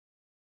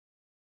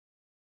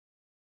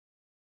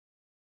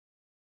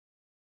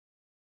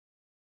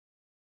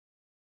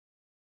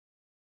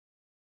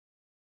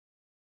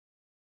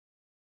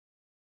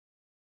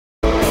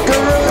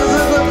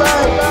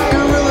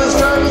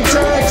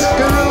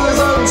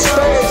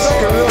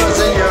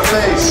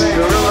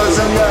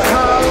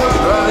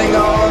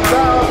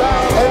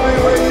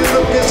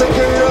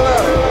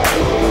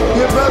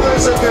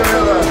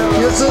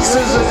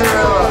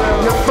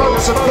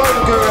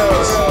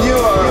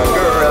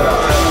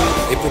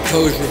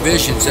proposed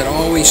revisions that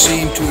always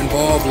seem to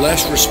involve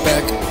less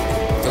respect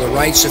for the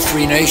rights of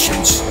free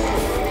nations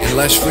and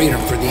less freedom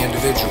for the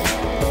individual.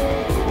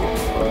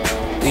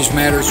 These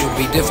matters would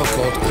be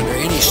difficult under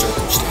any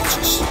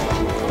circumstances.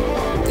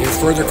 They are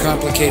further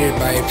complicated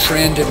by a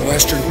trend in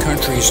Western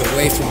countries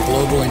away from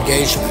global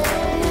engagement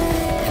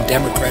and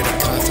democratic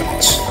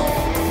confidence.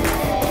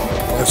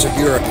 Parts of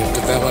Europe have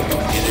developed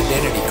an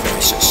identity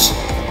crisis.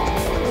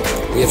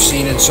 We have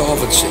seen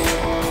insolvency,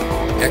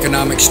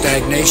 economic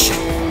stagnation,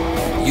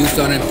 youth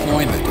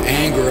unemployment,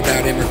 anger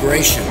about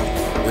immigration,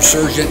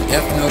 resurgent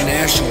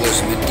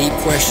ethno-nationalism, and deep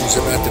questions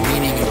about the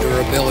meaning and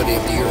durability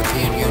of the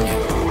European Union.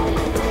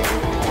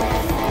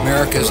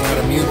 America is not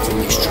immune from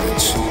these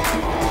trends.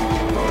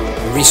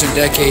 In recent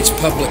decades,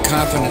 public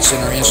confidence in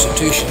our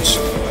institutions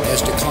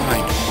has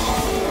declined.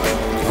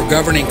 Our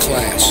governing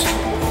class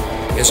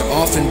has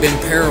often been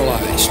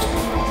paralyzed.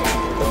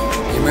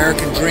 The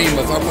American dream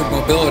of upward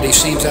mobility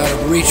seems out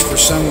of reach for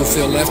some who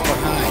feel left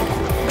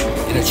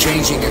behind in a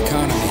changing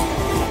economy.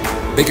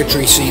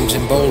 Bigotry seems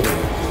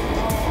emboldened.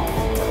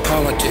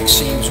 Politics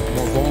seems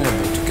more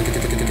vulnerable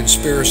to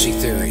conspiracy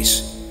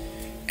theories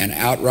and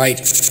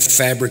outright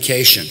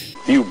fabrication.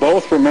 You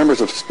both were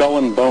members of Skull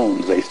and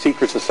Bones, a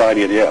secret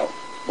society at Yale.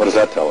 What does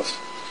that tell us?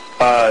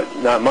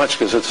 Not much,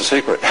 because it's a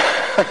secret.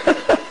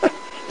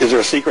 Is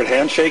there a secret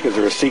handshake? Is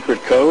there a secret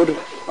code?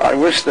 I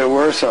wish there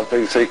were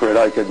something secret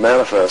I could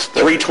manifest.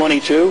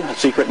 322, a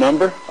secret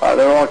number?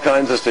 There are all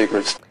kinds of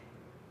secrets.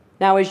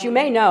 Now, as you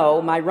may know,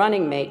 my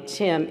running mate,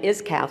 Tim,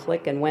 is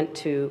Catholic and went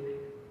to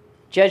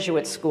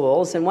Jesuit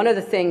schools. And one of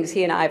the things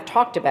he and I have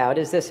talked about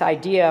is this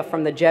idea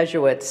from the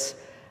Jesuits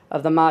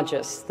of the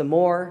Magus, the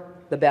more,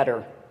 the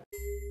better.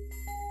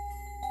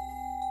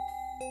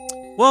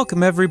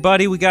 Welcome,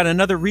 everybody. We got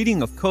another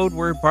reading of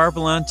Codeword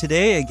Barbelon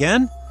today.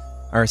 Again,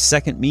 our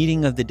second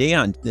meeting of the day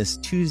on this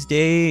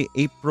Tuesday,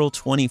 April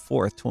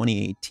 24th,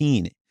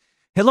 2018.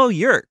 Hello,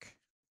 Yerk.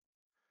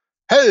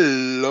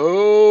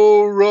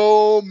 Hello,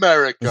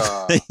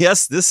 Romerica.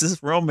 Yes, this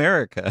is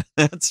Romerica.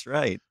 That's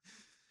right.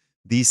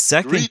 The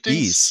second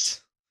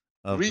beast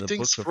of the Book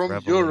of from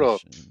Revelation.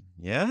 Europe.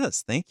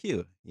 Yes, thank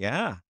you.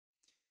 Yeah.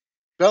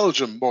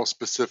 Belgium, more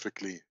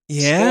specifically.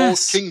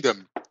 Yes. Small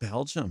kingdom.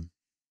 Belgium.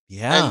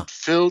 Yeah. And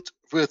filled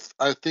with,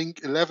 I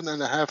think,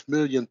 11.5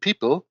 million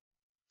people,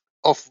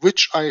 of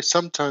which I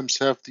sometimes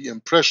have the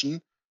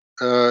impression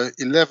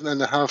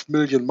 11.5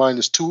 million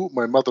minus 2,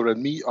 my mother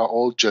and me, are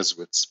all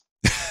Jesuits.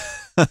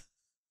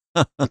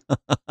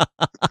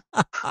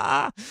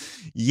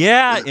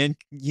 Yeah, and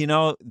you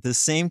know, the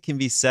same can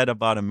be said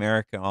about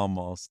America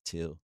almost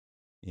too,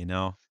 you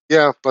know.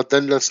 Yeah, but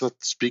then let's not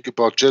speak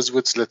about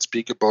Jesuits, let's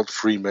speak about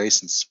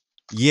Freemasons.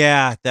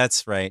 Yeah,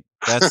 that's right.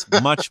 That's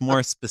much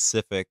more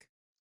specific.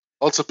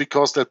 Also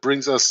because that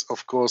brings us,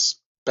 of course,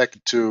 back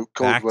to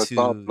Codeword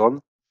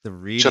Barbelon. The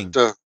reading.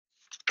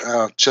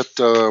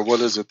 Chapter, what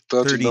is it,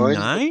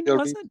 39?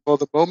 Was it? For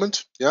the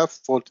moment. Yeah,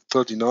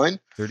 39.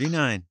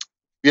 39.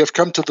 We have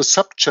come to the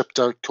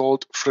subchapter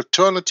called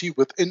Fraternity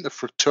Within a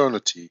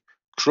Fraternity,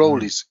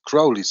 Crowley's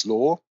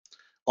Law,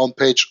 on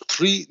page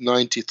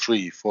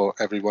 393 for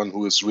everyone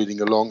who is reading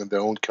along in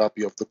their own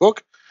copy of the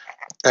book.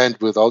 And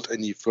without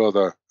any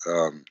further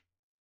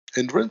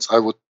hindrance, I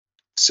would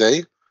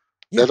say,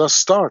 let us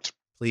start.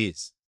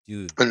 Please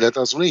do. And let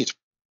us read.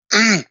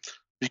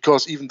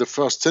 Because even the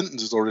first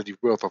sentence is already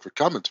worth of a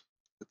comment.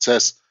 It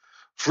says,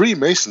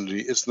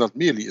 Freemasonry is not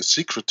merely a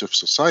secretive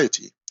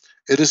society.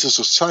 It is a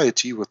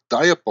society with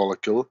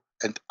diabolical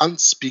and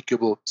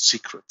unspeakable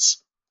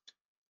secrets.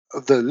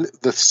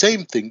 The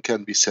same thing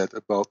can be said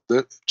about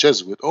the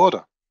Jesuit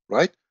order,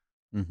 right?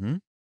 Mm-hmm.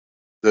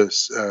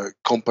 The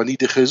Compagnie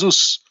de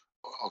Jesus,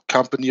 or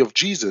Company of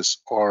Jesus,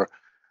 or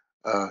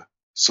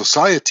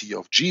Society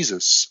of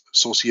Jesus,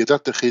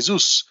 Sociedad de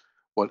Jesus,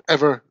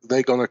 whatever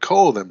they're going to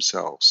call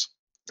themselves.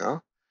 Yeah?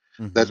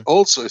 Mm-hmm. That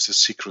also is a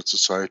secret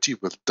society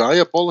with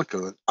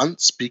diabolical and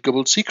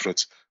unspeakable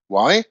secrets.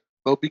 Why?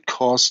 Well,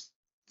 because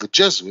the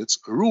Jesuits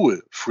rule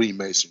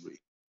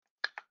Freemasonry.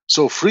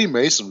 So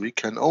Freemasonry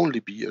can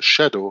only be a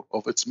shadow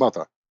of its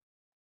mother,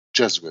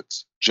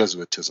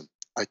 Jesuitism,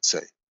 I'd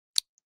say.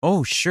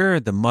 Oh,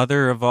 sure. The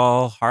mother of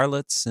all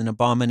harlots and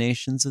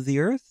abominations of the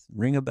earth.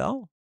 Ring a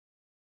bell?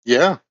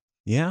 Yeah.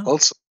 Yeah.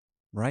 Also.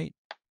 Right.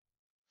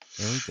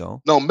 There we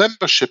go. Now,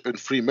 membership in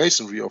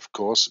Freemasonry, of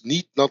course,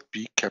 need not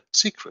be kept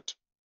secret.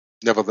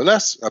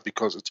 Nevertheless,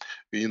 because it's,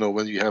 you know,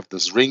 when you have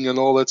this ring and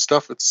all that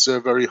stuff, it's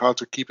very hard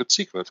to keep it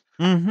secret.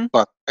 Mm-hmm.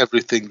 But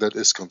everything that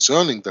is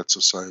concerning that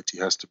society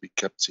has to be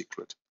kept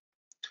secret.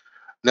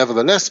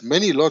 Nevertheless,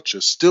 many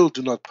lodges still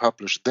do not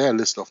publish their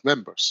list of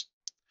members.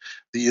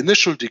 The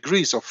initial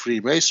degrees of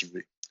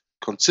Freemasonry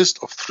consist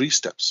of 3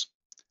 steps: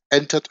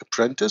 entered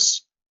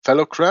apprentice,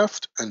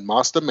 fellowcraft, and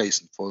master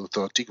mason for the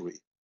 3rd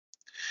degree.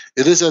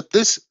 It is at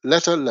this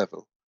latter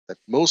level that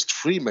most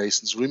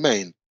Freemasons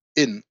remain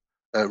in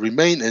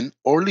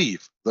or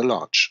leave the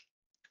lodge.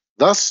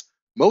 Thus,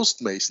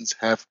 most Masons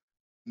have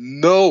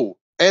no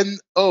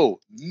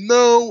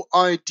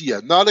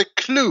idea, not a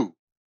clue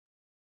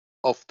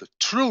of the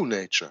true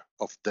nature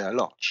of their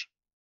lodge.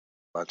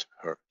 but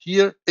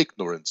here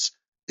ignorance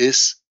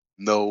is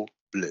no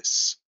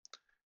bliss.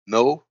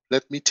 No,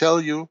 let me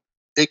tell you,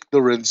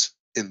 ignorance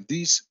in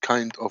these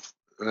kind of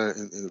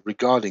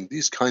regarding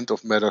these kind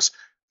of matters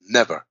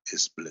never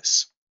is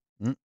bliss.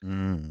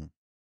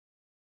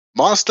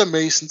 Master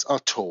Masons are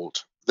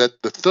told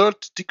that the third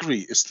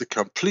degree is the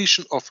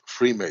completion of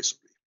Freemasonry.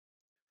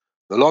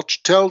 The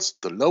Lodge tells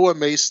the lower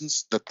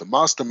Masons that the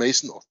Master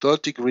Mason of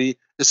third degree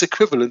is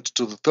equivalent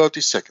to the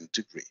 32nd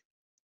degree.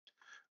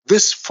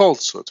 This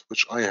falsehood,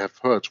 which I have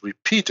heard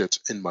repeated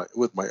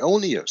with my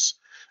own ears,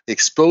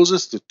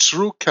 exposes the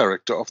true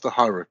character of the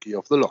hierarchy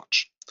of the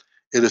Lodge.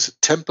 It is a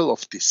temple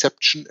of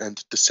deception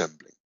and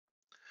dissembling.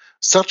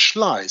 Such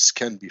lies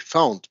can be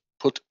found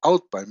put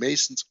out by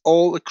Masons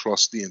all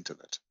across the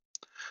internet.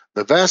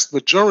 The vast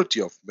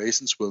majority of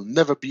Masons will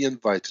never be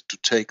invited to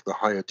take the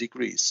higher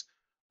degrees,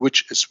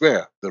 which is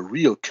where the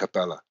real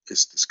Kabbalah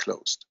is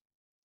disclosed.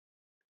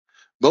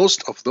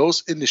 Most of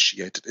those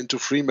initiated into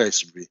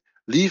Freemasonry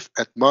leave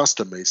at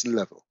Master Mason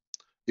level,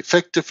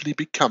 effectively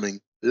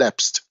becoming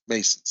lapsed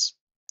Masons.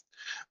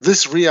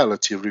 This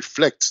reality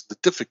reflects the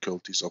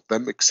difficulties of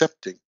them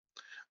accepting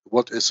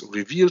what is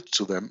revealed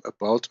to them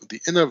about the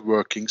inner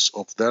workings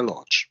of their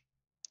lodge.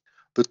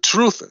 The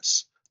truth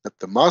is that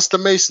the Master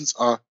Masons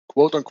are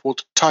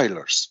quote-unquote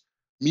tilers,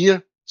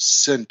 mere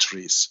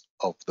sentries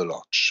of the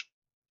lodge.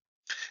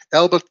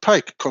 Albert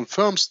Pike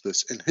confirms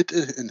this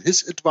in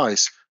his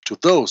advice to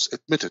those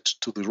admitted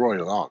to the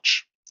Royal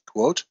Arch.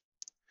 Quote,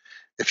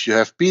 "If you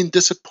have been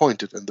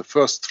disappointed in the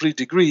first 3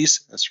 degrees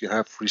as you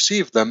have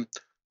received them,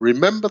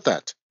 remember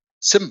that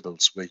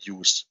symbols were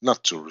used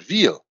not to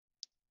reveal,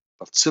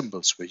 but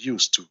symbols were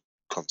used to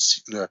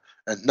conceal,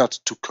 and not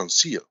to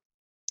conceal."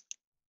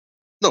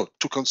 No,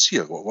 to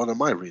conceal. Well, what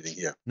am I reading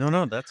here?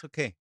 No, that's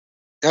okay.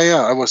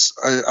 Yeah. I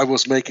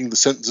was making the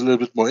sentence a little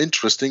bit more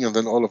interesting, and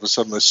then all of a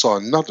sudden I saw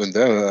a nut in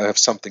there. I have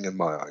something in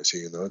my eyes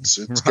here. It's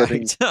Right.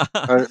 getting.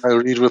 I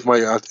read with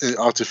my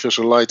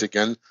artificial light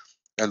again,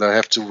 and I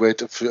have to wait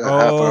half an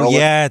hour.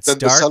 Yeah, it's then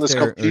dark the sun is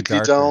there, or completely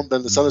darker. down.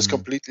 Then the sun is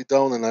completely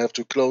down, and I have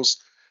to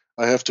close.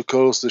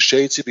 the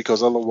shades here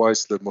because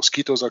otherwise the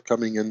mosquitoes are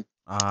coming in.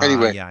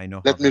 Anyway, yeah, I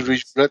know. let me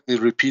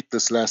repeat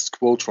this last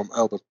quote from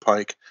Albert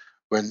Pike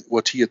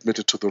what he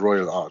admitted to the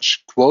Royal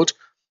Arch. Quote,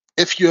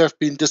 "If you have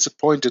been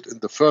disappointed in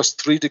the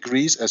first 3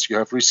 degrees as you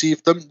have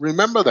received them,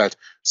 remember that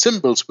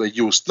symbols were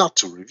used not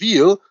to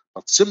reveal,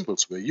 but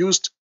symbols were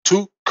used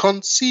to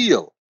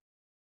conceal."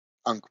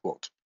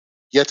 Unquote.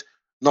 Yet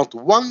not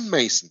one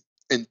Mason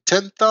in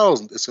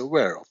 10,000 is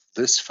aware of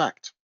this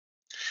fact.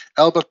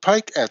 Albert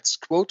Pike adds,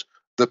 quote,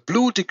 "The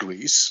blue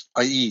degrees,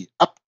 i.e.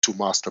 up to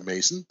Master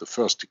Mason, the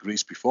first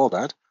degrees before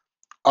that,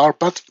 are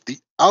but the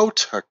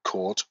outer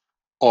court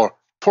or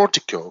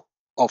portico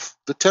of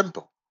the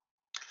temple.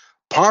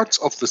 Parts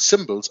of the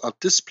symbols are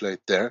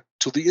displayed there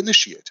to the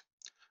initiate,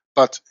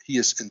 but he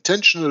is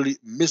intentionally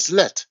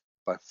misled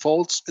by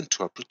false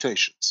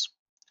interpretations.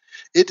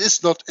 It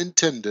is not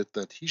intended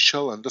that he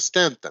shall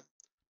understand them,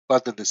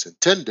 but it is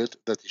intended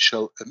that he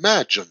shall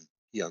imagine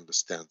he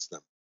understands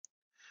them.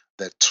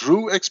 Their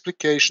true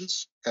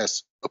explications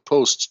as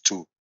opposed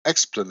to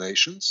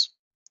explanations,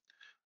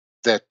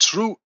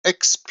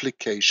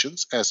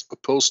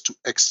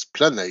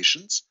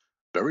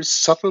 very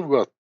subtle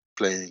word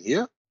playing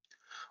here,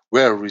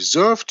 were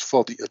reserved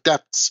for the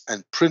adepts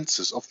and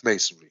princes of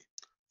Masonry,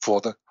 for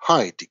the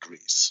high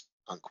degrees."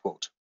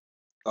 Unquote.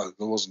 That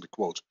wasn't a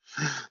quote.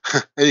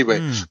 Anyway,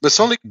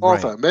 Masonic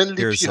author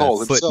Manly P. Hall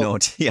himself.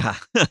 Footnote. Yeah.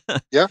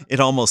 Yeah?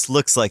 It almost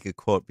looks like a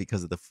quote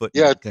because of the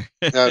Yeah, footnote.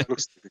 it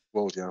looks like a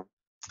quote, yeah.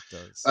 It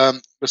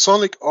does.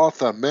 Masonic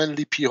author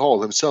Manly P.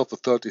 Hall, himself a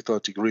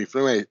 33rd degree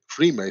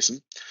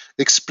Freemason,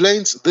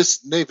 explains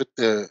this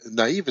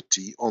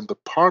naivety on the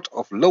part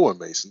of lower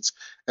Masons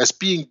as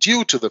being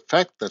due to the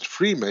fact that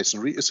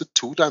Freemasonry is a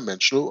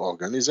 2-dimensional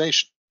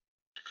organization.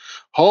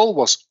 Hall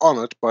was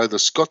honored by the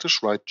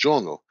Scottish Rite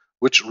Journal,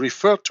 which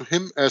referred to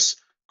him as,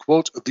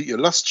 quote, "the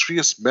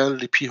illustrious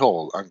Manly P.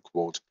 Hall,"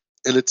 unquote,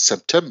 in its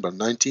September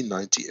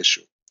 1990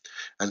 issue,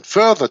 and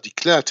further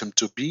declared him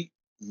to be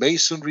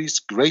Masonry's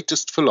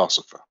greatest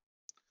philosopher.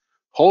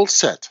 Hall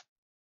said,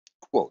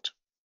 quote,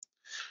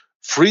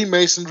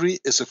 "Freemasonry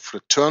is a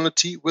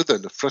fraternity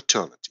within a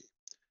fraternity,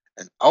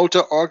 an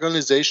outer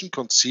organization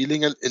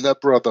concealing an inner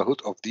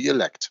brotherhood of the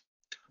elect,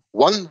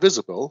 one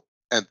visible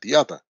and the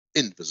other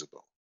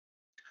invisible.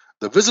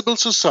 The visible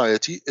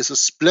society is a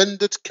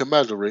splendid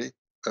camaraderie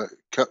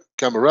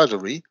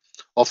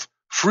of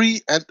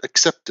free and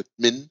accepted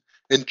men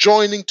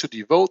enjoining to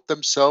devote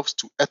themselves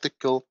to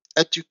ethical,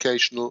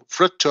 educational,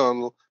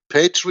 fraternal,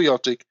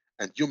 patriotic,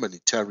 and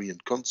humanitarian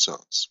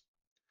concerns.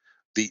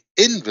 The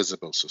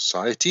invisible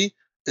society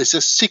is a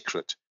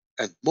secret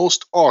and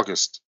most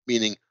august,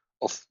 meaning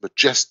of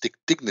majestic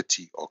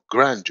dignity or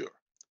grandeur,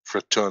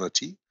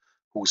 fraternity,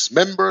 whose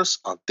members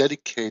are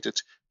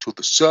dedicated to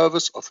the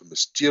service of a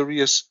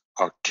mysterious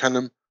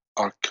arcanum,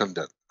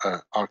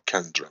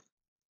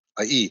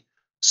 i.e.,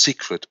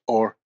 secret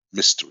or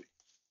mystery."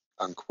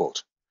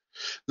 Unquote.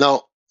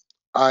 Now,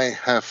 I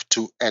have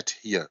to add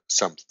here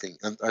something,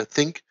 and I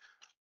think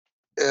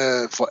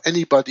for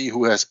anybody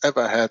who has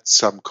ever had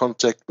some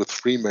contact with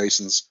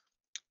Freemasons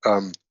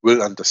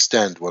will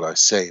understand what I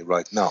say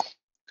right now.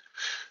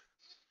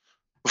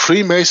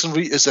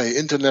 Freemasonry is an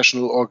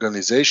international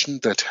organization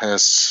that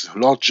has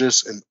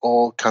lodges in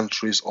all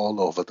countries all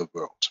over the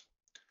world.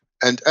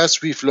 And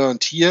as we've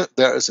learned here,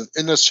 there is an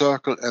inner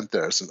circle and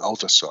there is an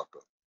outer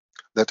circle.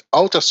 That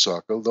outer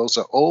circle, those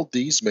are all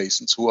these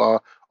Masons who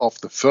are of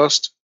the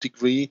first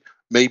degree,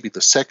 maybe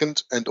the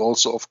second, and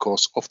also, of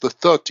course, of the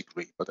third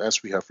degree. But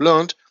as we have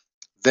learned,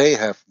 they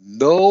have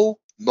no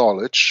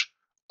knowledge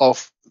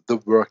of the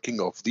working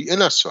of the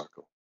inner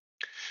circle.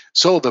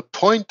 So the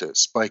point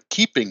is, by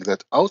keeping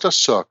that outer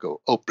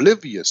circle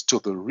oblivious to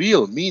the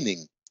real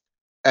meaning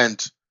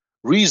and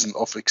reason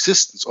of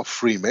existence of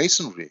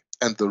Freemasonry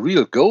and the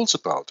real goals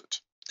about it,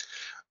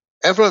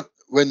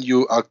 when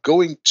you are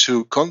going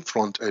to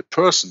confront a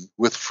person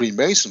with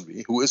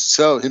Freemasonry who is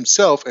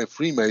himself a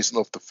Freemason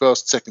of the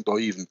first, second, or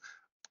even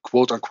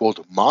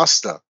quote-unquote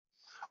master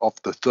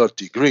of the third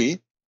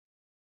degree,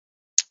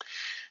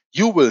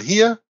 you will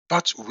hear,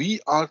 but we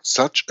are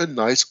such a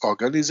nice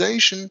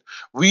organization.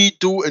 We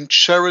do in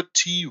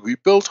charity, we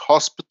build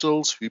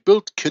hospitals, we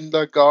build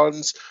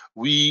kindergartens,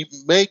 we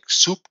make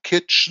soup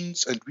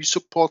kitchens and we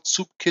support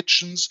soup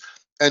kitchens,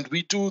 and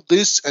we do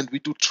this and we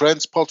do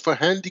transport for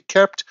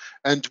handicapped,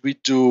 and we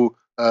do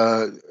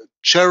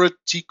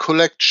charity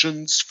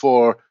collections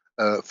for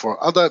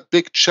other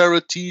big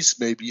charities,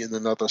 maybe in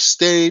another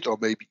state or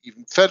maybe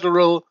even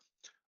federal.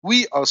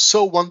 We are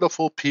so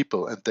wonderful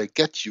people, and they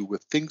get you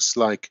with things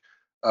like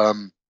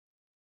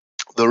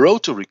the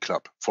Rotary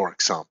Club, for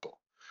example.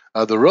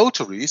 The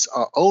Rotaries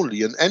are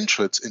only an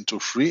entrance into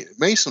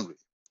Freemasonry.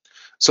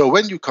 So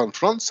when you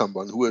confront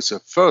someone who is a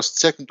first,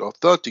 second, or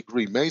third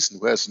degree Mason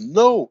who has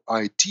no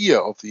idea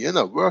of the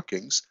inner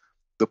workings,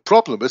 the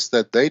problem is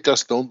that they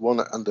just don't want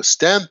to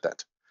understand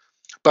that.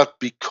 But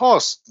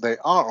because they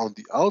are on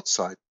the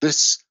outside,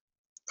 this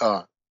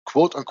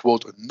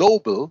quote-unquote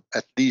noble,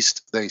 at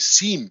least they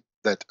seem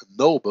that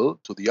noble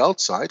to the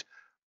outside,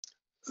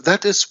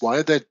 that is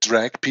why they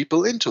drag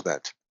people into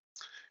that.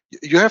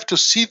 You have to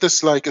see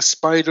this like a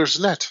spider's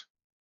net.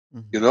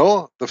 Mm-hmm. You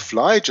know, the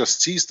fly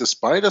just sees the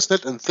spider's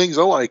net and thinks,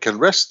 oh, I can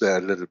rest there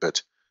a little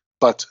bit.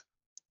 But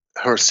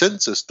her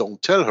senses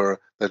don't tell her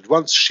that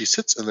once she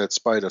sits in that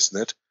spider's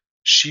net,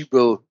 she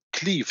will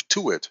cleave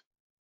to it.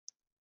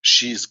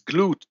 She's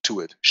glued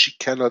to it. She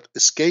cannot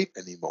escape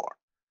anymore.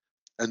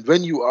 And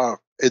when you are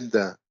in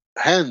the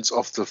hands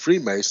of the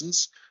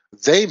Freemasons,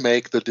 they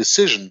make the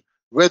decision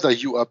whether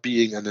you are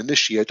being an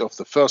initiate of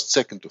the first,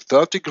 second, or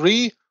third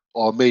degree,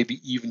 or maybe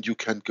even you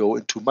can go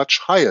into much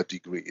higher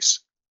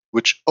degrees,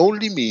 which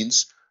only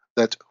means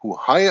that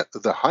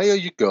the higher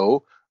you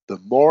go, the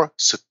more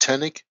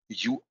satanic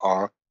you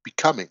are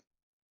becoming.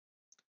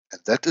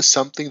 And that is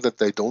something that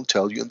they don't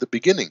tell you in the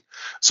beginning.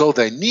 So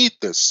they need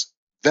this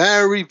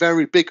very,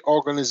 very big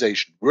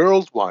organization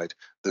worldwide,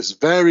 this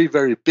very,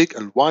 very big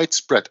and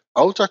widespread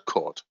outer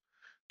court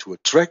to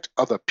attract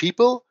other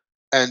people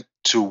and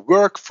to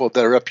work for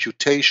their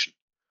reputation.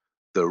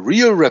 The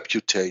real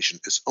reputation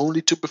is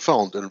only to be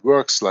found in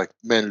works like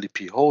Manly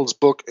P. Hole's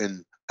book,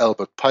 in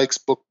Albert Pike's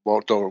book,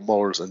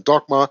 Morals and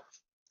Dogma,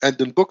 and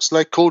in books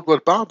like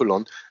Codeword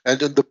Barbelon,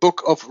 and in the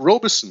book of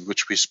Robeson,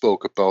 which we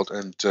spoke about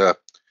and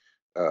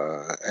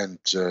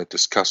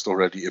discussed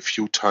already a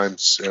few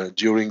times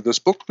during this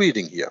book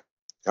reading here.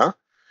 Yeah?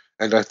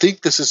 And I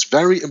think this is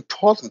very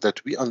important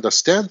that we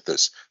understand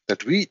this,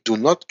 that we do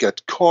not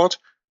get caught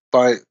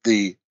by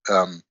the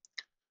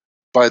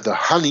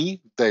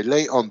honey they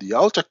lay on the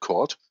outer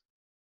court,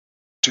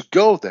 to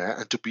go there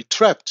and to be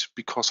trapped,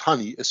 because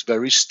honey is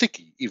very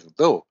sticky, even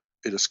though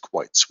it is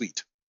quite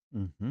sweet.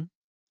 Mm-hmm.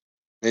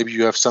 Maybe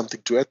you have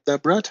something to add there,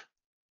 Brad?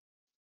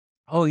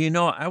 Oh, you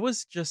know, I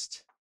was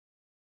just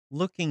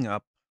looking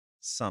up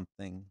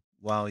something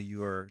while you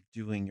were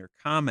doing your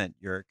comment,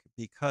 Jörg,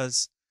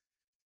 because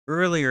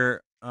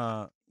earlier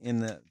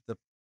in the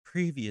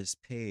previous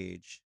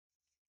page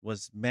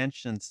was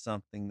mentioned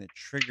something that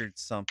triggered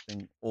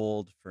something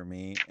old for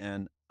me,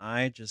 and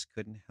I just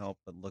couldn't help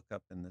but look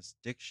up in this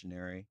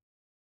dictionary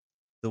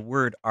the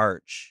word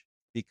arch,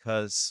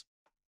 because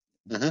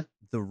the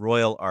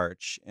royal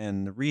arch,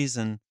 and the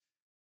reason,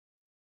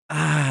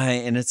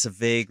 and it's a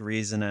vague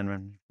reason, and I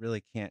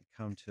really can't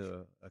come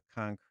to a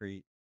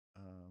concrete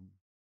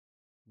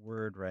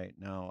word right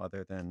now,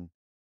 other than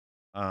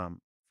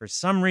for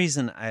some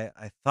reason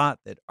I thought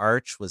that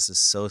arch was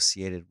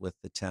associated with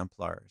the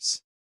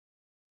Templars.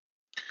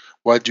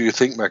 Why do you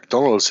think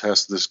McDonald's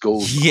has this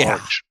golden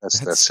arch as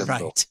their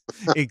symbol?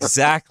 Right.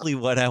 Exactly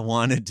what I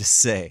wanted to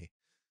say.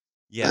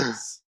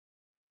 Yes.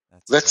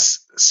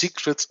 That's right.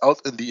 Secrets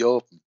out in the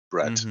open,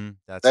 Brad. Mm-hmm.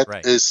 That's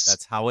right.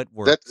 That's how it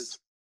works.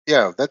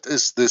 That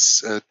is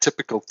this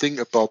typical thing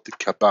about the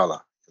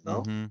Kabbalah, you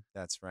know? Mm-hmm.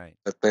 That's right.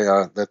 That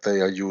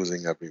they are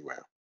using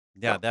everywhere.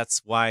 Yeah,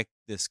 that's why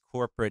this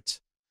corporate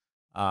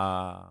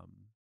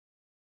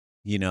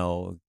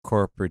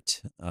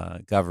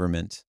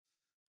government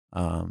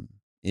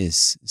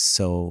is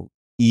so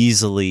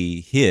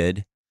easily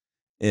hid,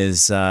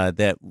 is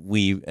that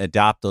we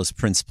adopt those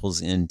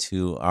principles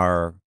into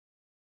our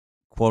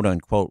quote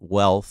unquote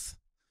wealth,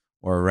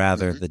 or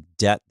rather the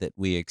debt that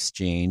we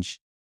exchange,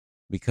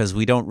 because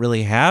we don't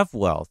really have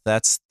wealth.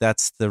 That's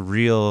the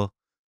real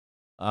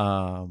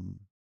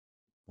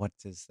what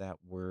is that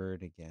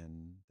word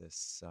again?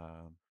 This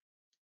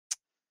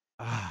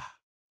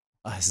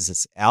is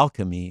this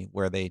alchemy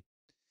where they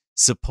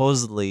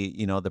supposedly,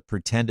 the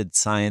pretended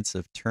science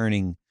of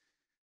turning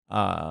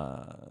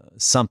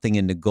something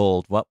into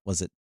gold. What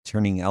was it?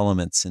 Turning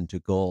elements into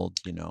gold,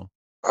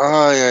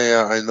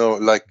 Yeah, I know,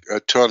 like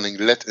turning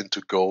lead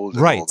into gold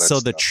and all Right. that So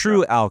the stuff.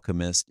 true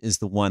alchemist is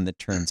the one that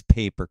turns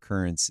paper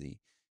currency,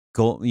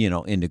 gold,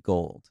 into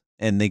gold.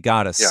 And they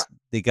got Yeah,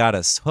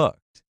 us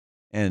hooked.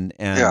 And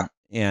yeah,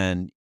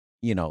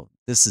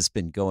 this has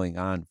been going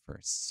on for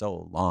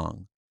so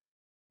long.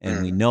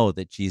 And we mm, know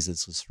that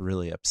Jesus was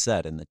really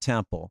upset in the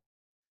temple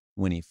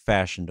when he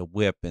fashioned a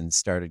whip and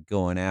started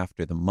going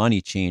after the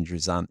money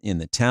changers in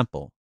the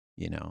temple,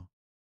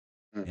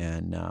 mm.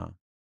 and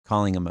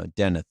calling them a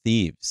den of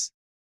thieves,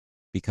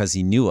 because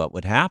he knew what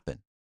would happen.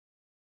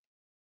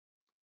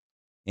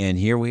 And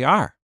here we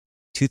are,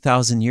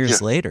 2,000 Yeah.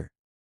 years later.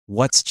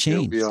 What's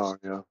Here we changed? are.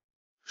 Yeah,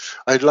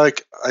 I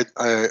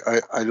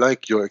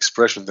like your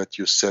expression that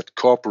you said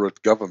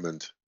corporate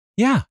government,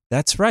 Yeah,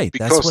 that's right.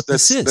 That's because what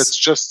this that's is.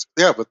 just,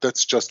 yeah, but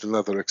that's just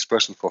another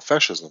expression for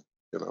fascism.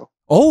 You know.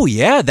 Oh,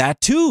 yeah,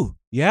 that too.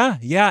 Yeah,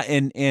 yeah.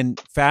 And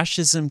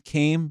fascism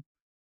came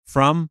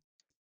from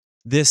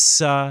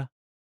this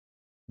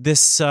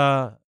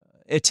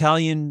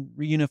Italian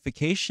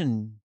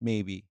reunification,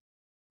 maybe.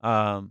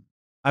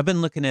 I've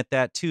been looking at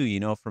that too,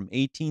 from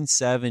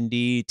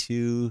 1870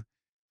 to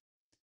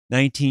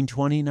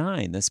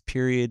 1929, this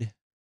period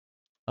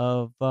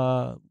of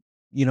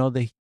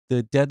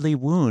the deadly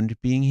wound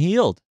being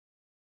healed.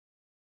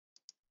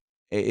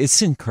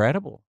 It's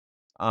incredible.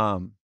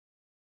 Um,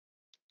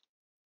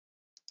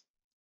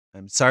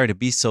 I'm sorry to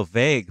be so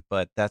vague,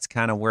 but that's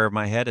kind of where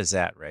my head is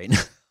at right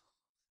now.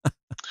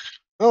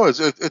 No,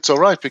 it's all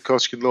right,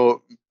 because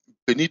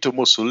Benito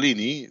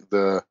Mussolini,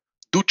 the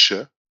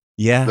Duce,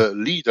 Yeah, the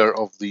leader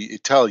of the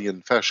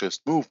Italian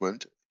fascist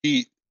movement,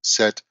 he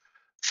said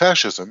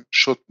fascism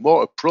should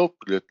more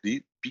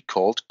appropriately be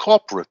called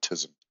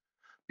corporatism,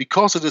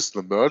 because it is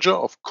the merger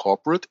of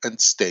corporate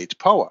and state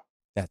power.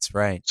 that's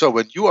right. So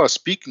when you are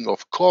speaking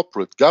of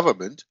corporate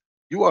government,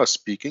 you are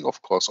speaking,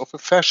 of course, of a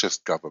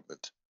fascist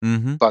government.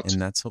 But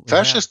And that's what we have.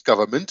 fascist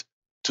government,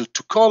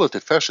 to call it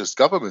a fascist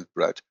government,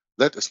 Brett,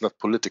 that is not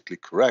politically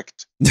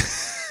correct.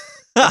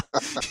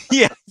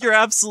 Yeah, you're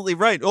absolutely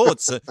right. Oh,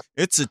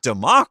 it's a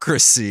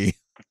democracy.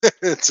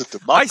 It's a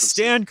I democracy.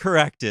 stand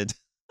corrected.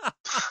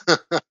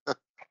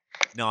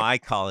 No, I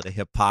call it a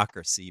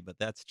hypocrisy, but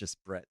that's just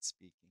Brett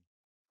speaking.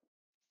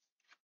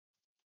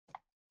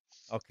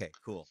 Okay,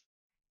 cool.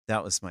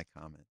 That was my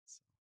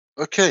comments.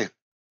 Okay,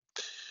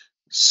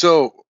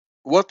 so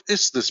what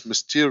is this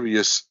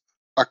mysterious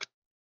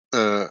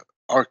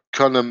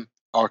arcanum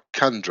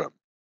arcandrum?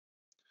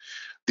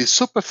 The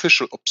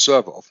superficial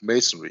observer of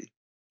Masonry,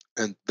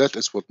 and that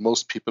is what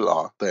most people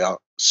are, they are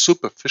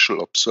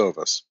superficial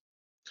observers,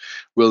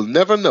 will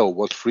never know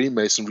what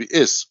Freemasonry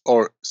is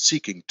or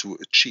seeking to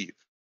achieve.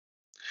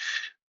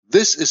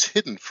 This is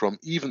hidden from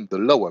even the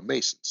lower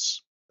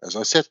Masons. As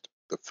I said,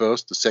 the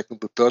first, the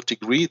second, the third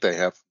degree, they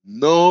have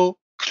no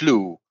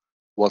clue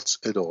what's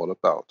it all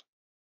about.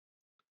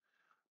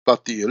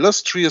 But the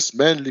illustrious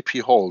Manly P.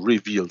 Hall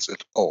reveals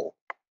it all.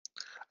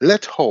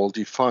 Let Hall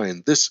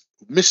define this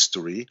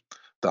mystery,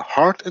 the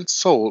heart and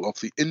soul of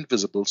the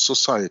invisible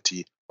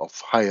society of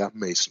higher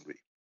Masonry.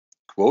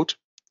 Quote,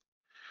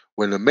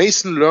 when a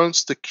Mason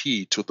learns the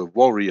key to the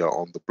warrior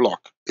on the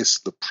block is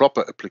the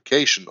proper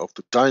application of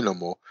the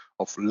dynamo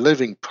of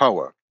living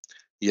power,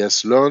 he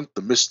has learned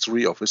the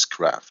mystery of his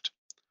craft.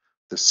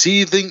 The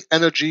seething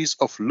energies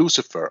of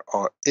Lucifer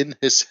are in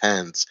his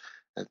hands,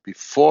 and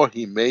before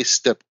he may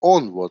step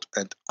onward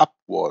and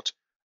upward,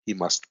 he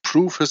must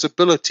prove his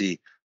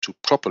ability to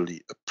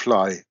properly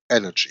apply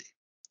energy.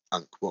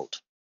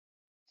 Unquote.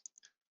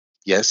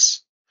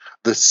 Yes,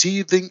 the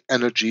seething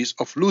energies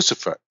of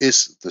Lucifer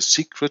is the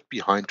secret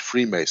behind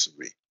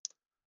Freemasonry,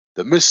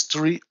 the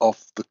mystery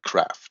of the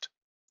craft.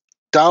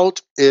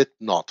 Doubt it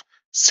not,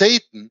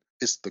 Satan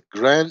is the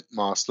Grand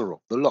Master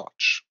of the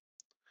Lodge.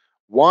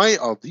 Why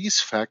are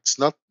these facts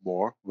not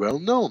more well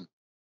known?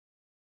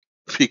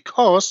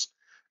 Because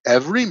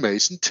every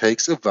Mason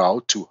takes a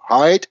vow to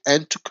hide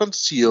and to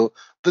conceal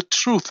the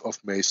truth of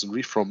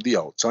Masonry from the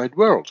outside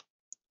world.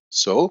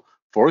 So,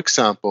 for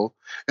example,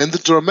 in the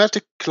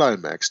dramatic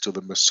climax to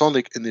the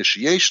Masonic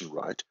initiation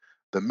rite,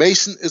 the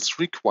Mason is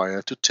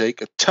required to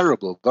take a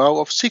terrible vow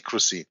of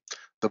secrecy,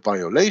 the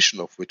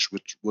violation of which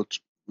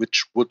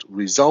would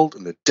result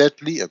in a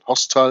deadly and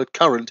hostile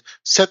current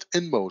set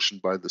in motion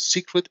by the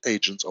secret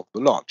agents of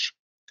the lodge.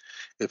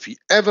 If he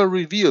ever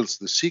reveals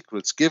the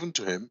secrets given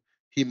to him,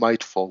 he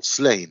might fall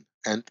slain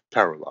and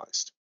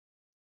paralyzed.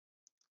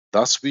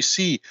 Thus we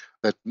see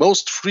that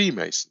most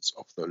Freemasons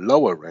of the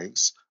lower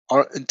ranks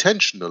are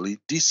intentionally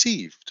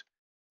deceived.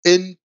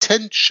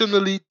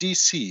 intentionally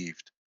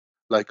deceived,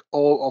 like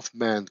all of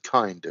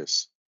mankind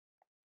is.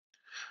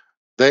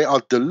 They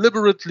are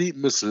deliberately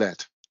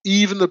misled,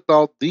 even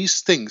about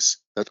these things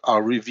that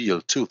are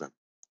revealed to them.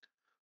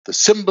 The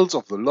symbols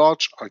of the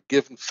lodge are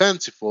given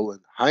fanciful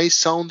and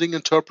high-sounding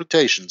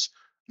interpretations,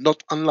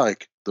 not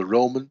unlike the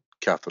Roman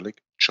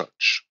Catholic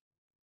Church.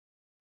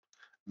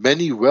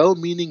 Many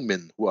well-meaning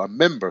men who are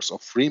members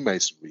of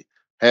Freemasonry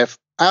have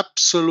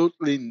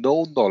absolutely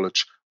no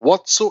knowledge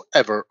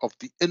whatsoever of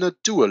the inner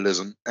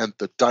dualism and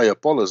the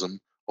diabolism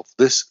of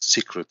this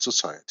secret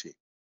society.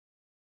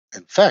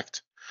 In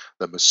fact,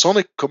 the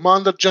Masonic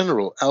Commander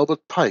General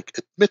Albert Pike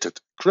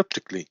admitted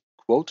cryptically,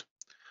 quote,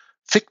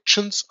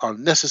 "Fictions are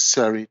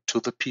necessary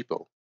to the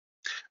people,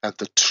 and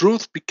the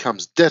truth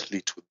becomes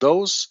deadly to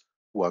those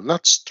who are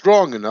not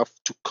strong enough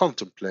to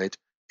contemplate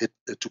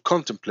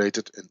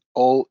it in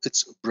all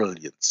its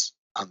brilliance."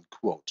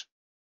 Unquote.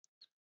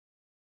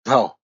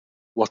 Now,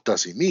 what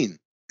does he mean,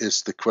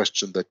 is the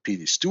question that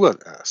P.D.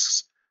 Stewart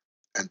asks.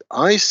 And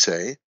I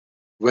say,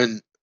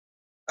 when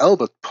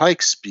Albert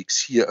Pike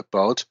speaks here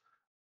about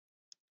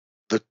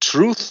the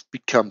truth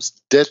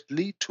becomes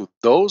deadly to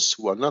those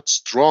who are not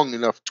strong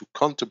enough to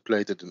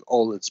contemplate it in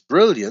all its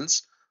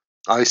brilliance,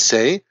 I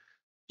say,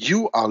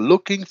 you are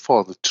looking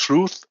for the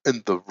truth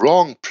in the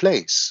wrong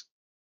place.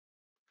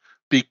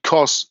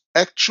 Because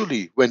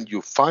actually, when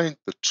you find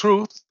the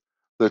truth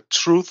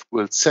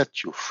will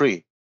set you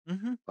free.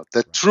 But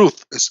that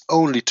truth is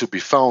only to be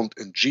found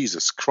in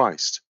Jesus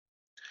Christ.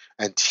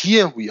 And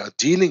here we are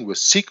dealing with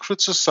secret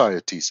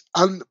societies,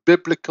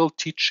 unbiblical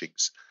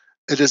teachings.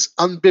 It is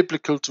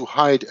unbiblical to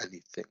hide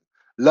anything.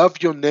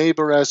 Love your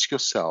neighbor as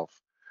yourself.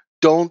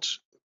 Don't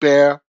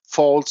bear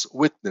false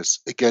witness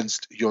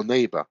against your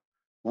neighbor.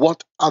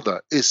 What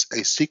other is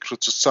a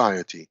secret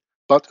society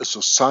but a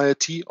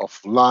society of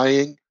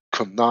lying,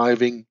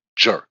 conniving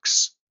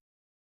jerks?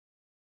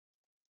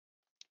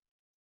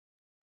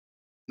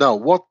 Now,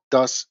 what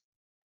does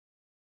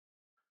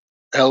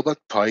Albert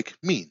Pike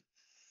mean?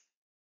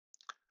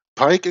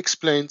 Pike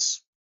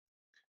explains,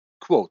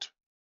 quote,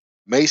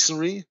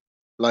 Masonry,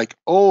 like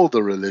all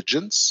the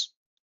religions.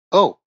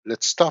 Oh,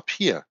 let's stop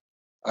here.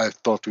 I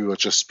thought we were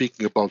just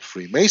speaking about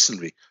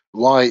Freemasonry.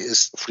 Why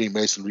is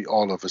Freemasonry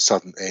all of a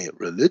sudden a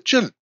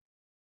religion?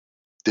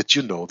 Did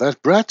you know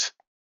that, Brett?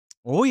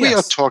 Oh,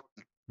 yes.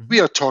 We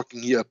are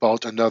talking here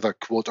about another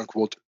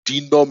quote-unquote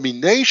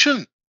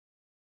denomination.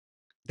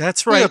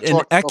 That's right,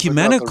 an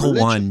ecumenical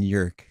one,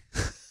 Yerk.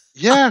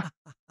 Yeah.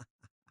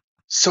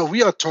 So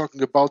we are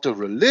talking about a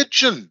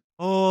religion.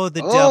 Oh,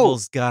 the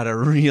devil's got a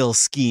real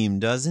scheme,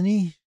 doesn't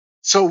he?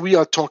 So we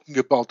are talking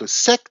about a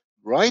sect,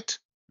 right?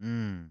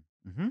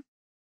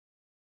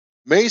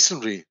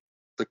 Masonry,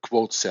 the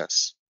quote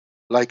says,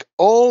 like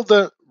all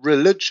the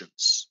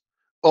religions,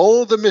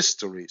 all the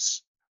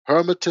mysteries,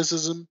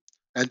 Hermeticism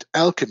and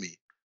alchemy,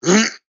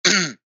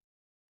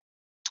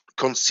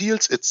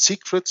 conceals its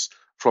secrets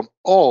from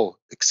all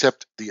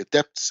except the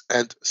adepts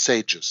and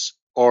sages,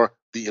 or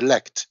the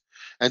elect,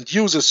 and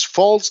uses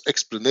false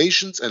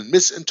explanations and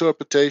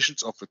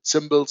misinterpretations of its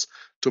symbols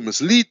to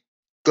mislead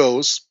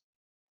those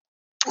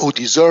who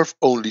deserve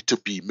only to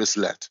be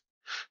misled,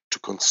 to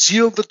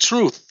conceal the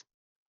truth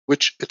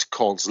which it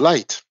calls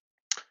light,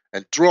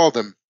 and draw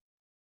them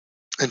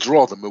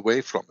away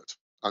from it.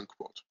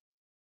 Unquote.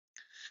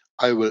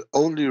 I will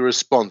only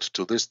respond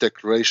to this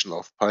declaration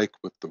of Pike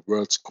with the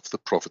words of the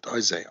prophet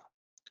Isaiah.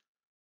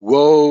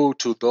 Woe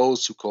to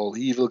those who call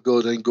evil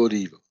good and good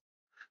evil,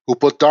 who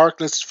put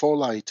darkness for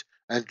light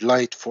and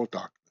light for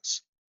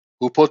darkness,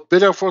 who put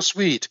bitter for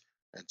sweet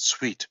and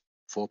sweet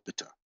for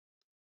bitter.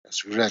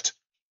 As we read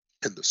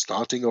in the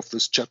starting of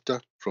this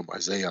chapter from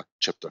Isaiah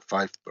chapter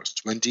 5 verse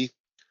 20,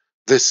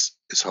 this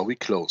is how we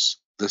close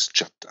this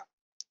chapter.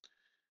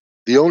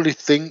 The only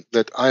thing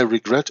that I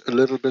regret a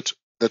little bit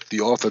that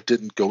the author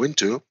didn't go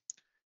into,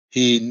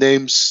 he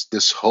names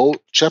this whole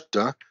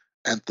chapter,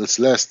 and this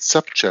last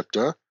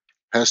subchapter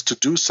has to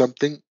do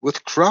something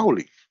with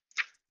Crowley.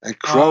 And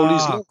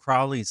Crowley's law.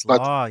 Crowley's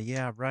law,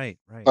 yeah, right.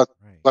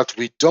 But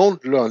we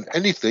don't learn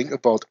anything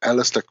about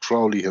Aleister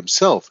Crowley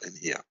himself in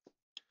here.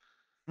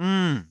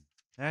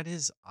 That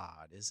is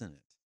odd, isn't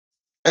it?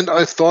 And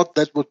I thought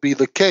that would be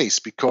the case,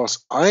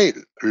 because I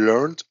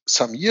learned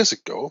some years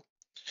ago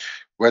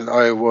when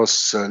I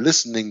was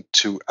listening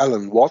to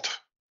Alan Watt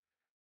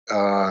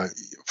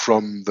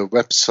from the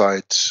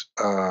website.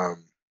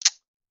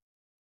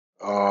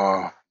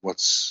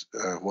 What's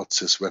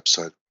his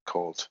website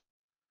called?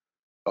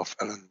 Of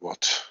Alan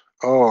Watt.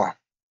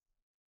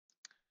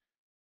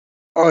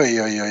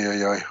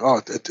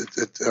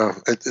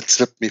 It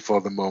slipped me for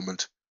the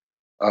moment.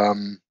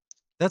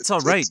 That's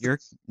all right. You're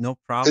no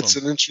problem. It's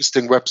an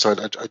interesting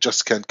website. I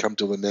just can't come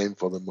to the name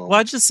for the moment. Well,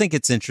 I just think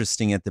it's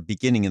interesting. At the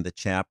beginning of the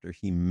chapter,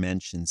 he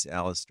mentions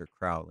Aleister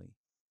Crowley.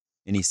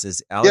 And he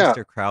says,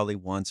 Aleister Crowley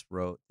once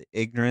wrote, "The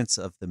ignorance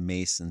of the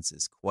Masons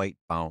is quite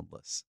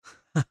boundless."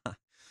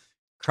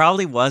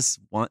 Crowley was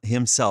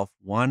himself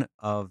one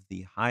of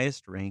the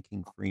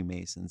highest-ranking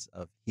Freemasons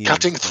of his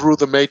Cutting through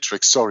the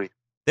matrix, sorry.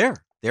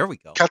 There. There we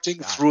go. Cutting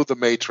Got Through it. the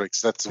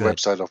Matrix. That's the Good.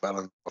 website of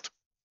Alan Watt.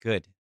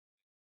 Good.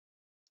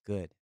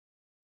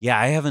 Yeah,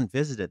 I haven't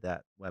visited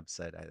that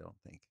website, I don't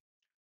think.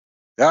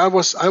 Yeah, I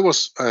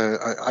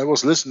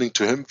was listening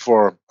to him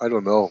for, I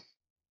don't know,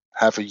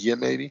 half a year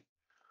maybe.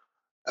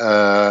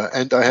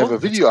 And I have a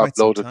That's video quite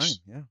some uploaded. time.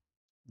 Yeah.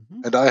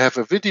 Mhm. And I have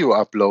a video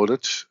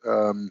uploaded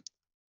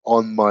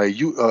on my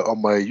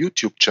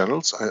YouTube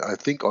channels. I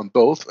think on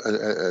both,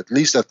 at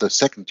least at the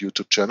second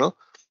YouTube channel.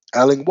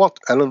 Alan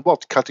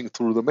Watt, Cutting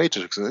Through the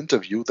Matrix, an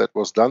interview that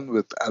was done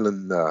with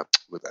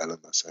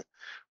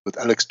with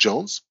Alex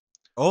Jones.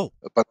 Oh,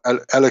 But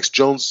Alex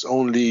Jones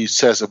only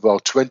says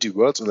about 20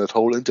 words in that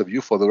whole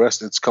interview. For the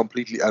rest, it's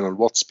completely Alan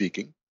Watt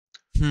speaking.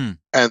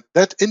 And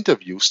that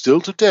interview, still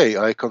today,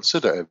 I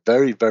consider a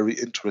very, very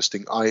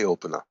interesting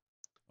eye-opener.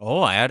 Oh,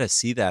 I ought to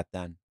see that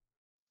then.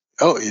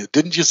 Oh,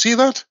 didn't you see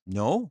that?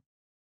 No,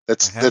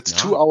 That's I have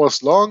 2 not.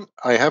 hours long.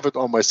 I have it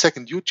on my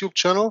second YouTube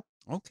channel.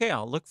 Okay,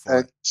 I'll look for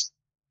it.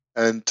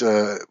 And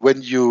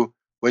when you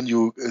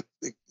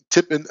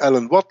tip in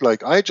Alan Watt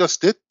like I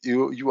just did,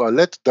 you are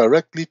led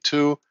directly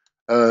to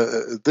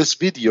this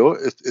video.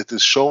 It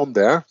is shown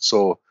there.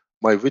 So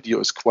my video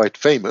is quite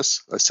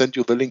famous. I sent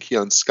you the link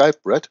here on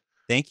Skype, Brett.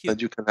 Thank you.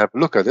 And you can have a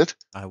look at it.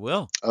 I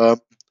will.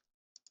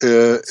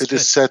 It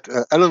is said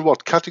Alan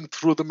Watt, Cutting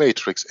Through the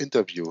Matrix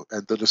interview.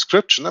 And the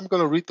description, I'm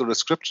going to read the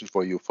description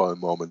for you for a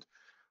moment.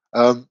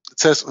 It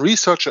says,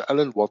 researcher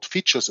Alan Watt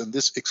features in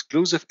this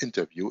exclusive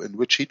interview in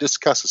which he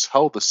discusses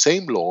how the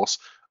same laws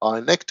are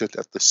enacted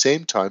at the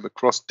same time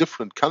across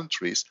different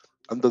countries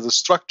under the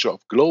structure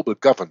of global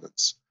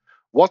governance.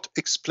 Watt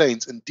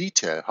explains in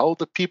detail how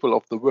the people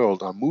of the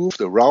world are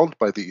moved around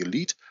by the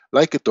elite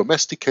like a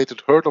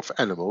domesticated herd of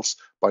animals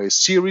by a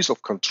series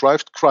of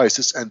contrived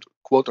crises and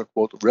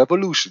quote-unquote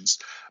revolutions,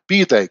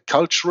 be they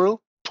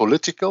cultural,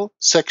 political,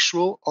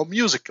 sexual, or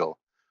musical,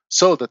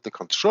 so that the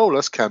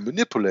controllers can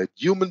manipulate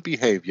human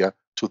behavior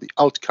to the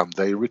outcome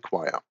they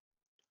require.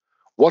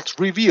 Watt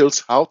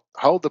reveals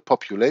how the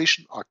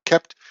population are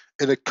kept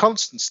in a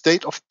constant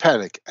state of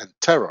panic and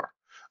terror,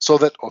 so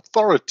that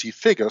authority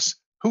figures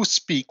who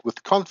speak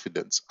with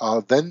confidence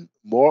are then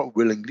more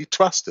willingly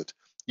trusted,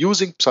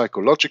 using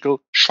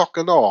psychological shock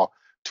and awe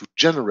to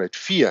generate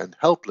fear and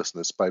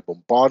helplessness by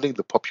bombarding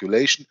the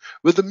population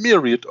with a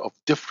myriad of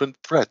different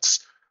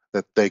threats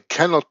that they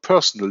cannot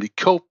personally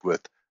cope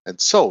with, and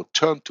so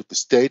turn to the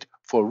state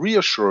for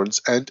reassurance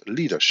and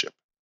leadership.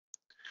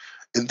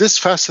 In this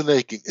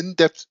fascinating,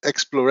 in-depth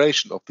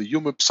exploration of the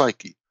human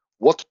psyche,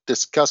 Watt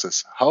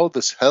discusses how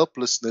this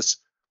helplessness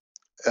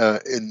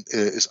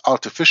is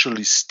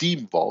artificially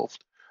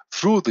steam-valved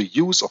through the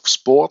use of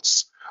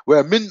sports,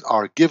 where men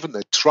are given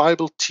a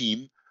tribal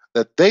team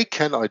that they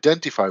can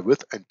identify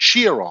with and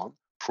cheer on,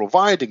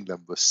 providing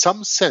them with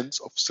some sense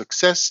of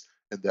success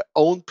in their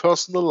own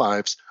personal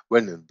lives,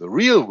 when in the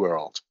real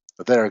world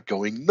they are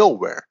going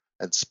nowhere,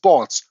 and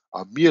sports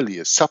are merely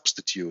a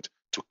substitute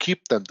to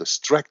keep them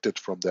distracted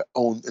from their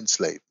own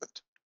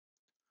enslavement.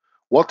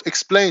 Watt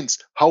explains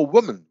how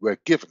women were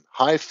given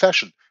high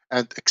fashion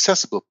and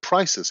accessible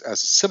prices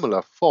as a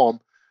similar form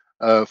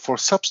for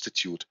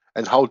substitute,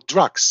 and how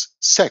drugs,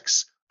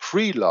 sex,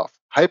 free love,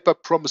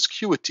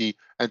 hyper-promiscuity,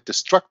 and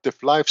destructive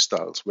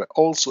lifestyles were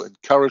also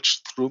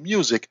encouraged through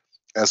music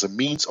as a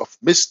means of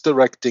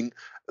misdirecting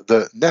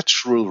the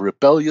natural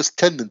rebellious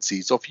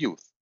tendencies of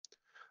youth.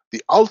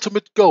 The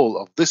ultimate goal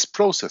of this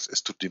process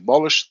is to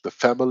demolish the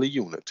family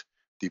unit,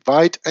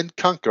 divide and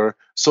conquer,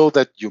 so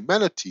that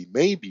humanity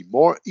may be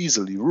more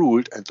easily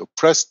ruled and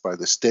oppressed by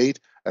the state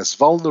as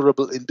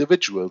vulnerable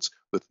individuals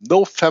with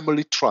no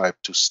family tribe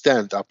to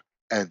stand up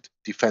and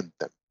defend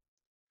them.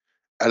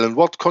 Alan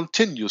Watt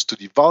continues to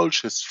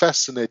divulge his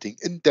fascinating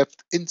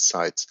in-depth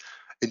insights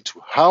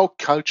into how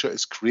culture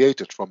is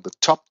created from the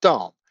top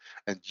down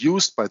and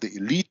used by the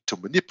elite to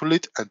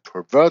manipulate and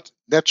pervert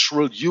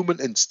natural human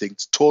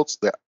instincts towards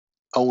their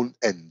own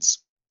ends.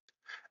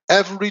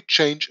 Every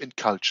change in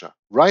culture,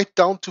 right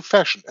down to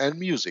fashion and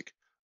music,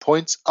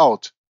 points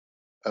out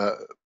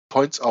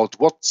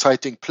what,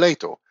 citing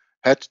Plato,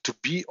 had to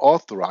be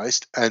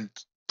authorized and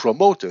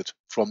promoted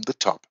from the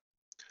top.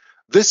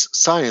 This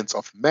science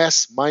of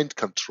mass mind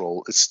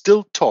control is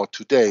still taught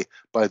today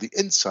by the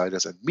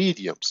insiders, and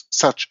mediums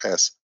such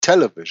as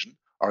television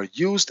are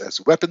used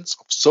as weapons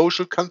of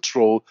social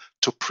control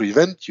to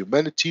prevent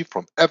humanity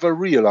from ever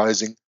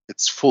realizing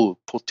its full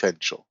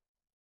potential.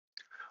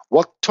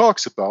 Watt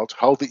talks about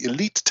how the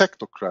elite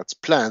technocrats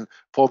plan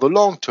for the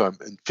long term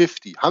in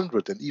 50,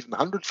 100, and even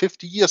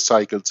 150-year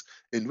cycles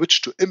in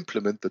which to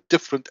implement the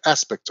different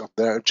aspects of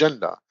their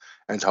agenda,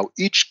 and how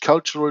each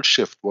cultural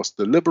shift was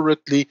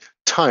deliberately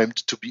timed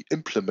to be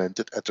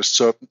implemented at a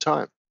certain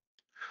time.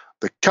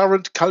 The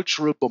current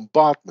cultural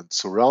bombardment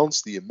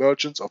surrounds the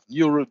emergence of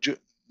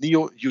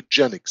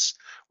neo-eugenics,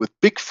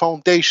 with big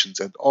foundations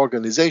and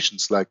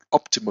organizations like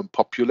Optimum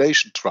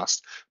Population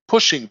Trust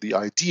pushing the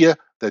idea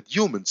that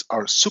humans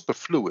are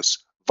superfluous,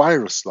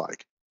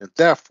 virus-like, and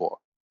therefore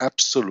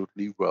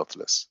absolutely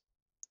worthless.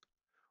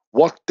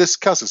 What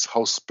discusses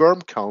how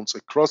sperm counts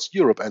across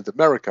Europe and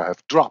America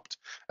have dropped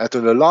at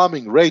an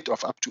alarming rate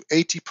of up to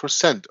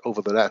 80%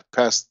 over the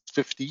past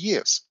 50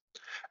 years,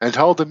 and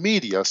how the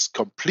media's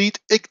complete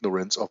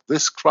ignorance of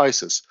this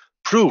crisis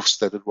proves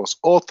that it was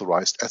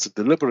authorized as a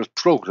deliberate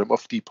program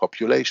of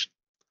depopulation.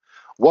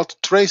 What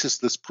traces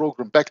this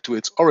program back to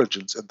its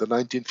origins in the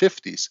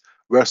 1950s,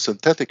 where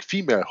synthetic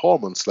female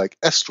hormones like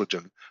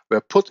estrogen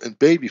were put in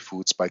baby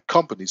foods by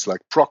companies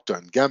like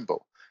Procter &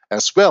 Gamble,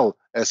 as well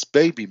as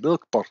baby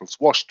milk bottles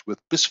washed with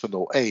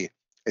bisphenol A,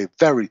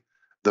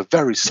 the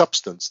very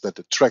substance that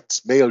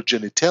attracts male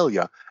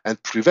genitalia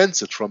and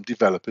prevents it from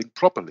developing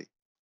properly.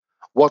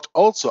 What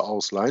also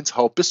outlines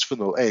how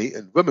bisphenol A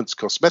in women's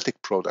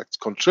cosmetic products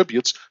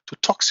contributes to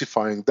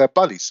toxifying their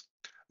bodies,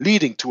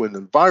 leading to an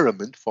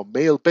environment for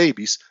male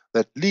babies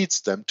that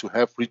leads them to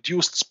have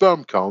reduced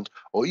sperm count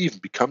or even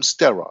become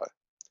sterile.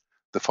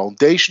 The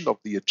foundation of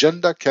the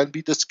agenda can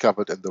be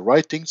discovered in the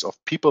writings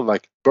of people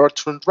like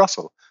Bertrand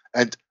Russell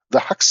and the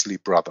Huxley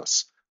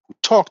brothers, who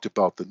talked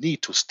about the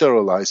need to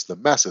sterilize the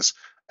masses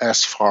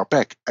as far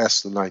back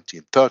as the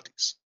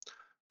 1930s.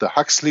 The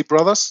Huxley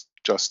brothers,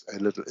 just a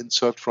little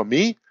insert from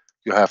me,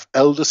 you have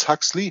Aldous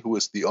Huxley, who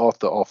is the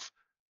author of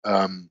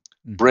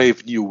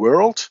Brave New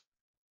World,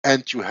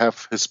 and you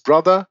have his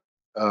brother,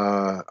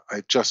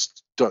 I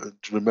just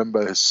don't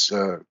remember his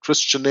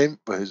Christian name,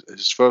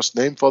 his first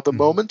name for the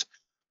moment,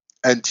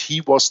 and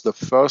he was the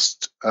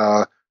first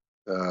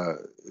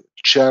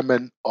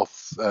chairman of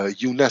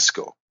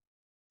UNESCO,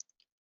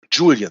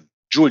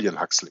 Julian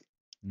Huxley.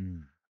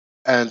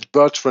 And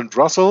Bertrand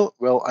Russell,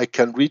 well, I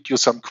can read you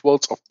some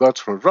quotes of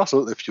Bertrand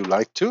Russell if you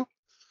like to.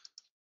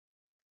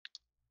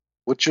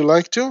 Would you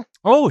like to?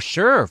 Oh,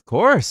 sure, of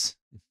course.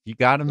 If you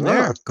got him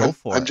there, go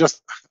for it.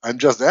 I'm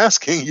just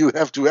asking. You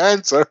have to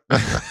answer.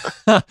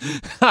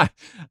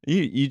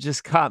 You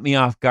just caught me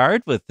off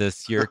guard with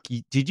this.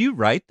 Did you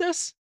write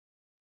this?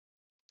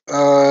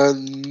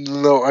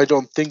 No, I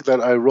don't think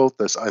that I wrote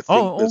this. I think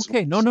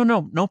okay.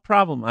 No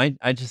problem.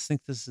 I just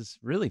think this is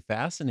really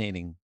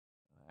fascinating,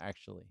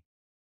 actually.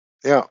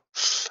 Yeah.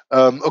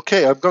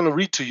 Okay, I'm going to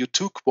read to you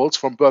two quotes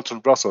from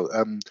Bertrand Russell.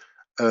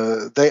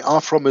 They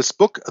are from his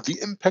book, The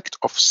Impact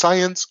of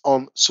Science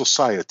on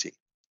Society.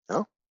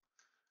 Yeah?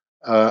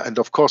 And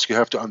of course, you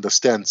have to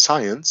understand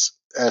science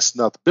as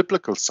not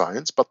biblical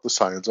science, but the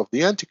science of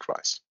the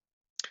Antichrist.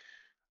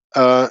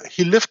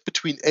 He lived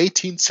between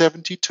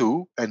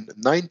 1872 and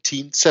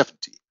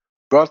 1970.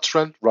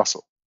 Bertrand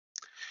Russell.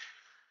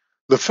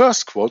 The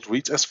first quote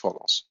reads as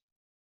follows.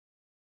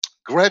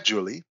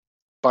 Gradually,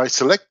 by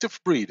selective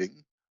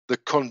breeding, the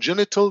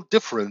congenital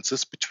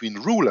differences between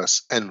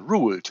rulers and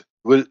ruled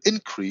will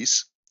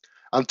increase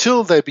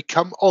until they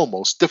become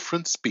almost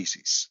different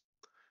species.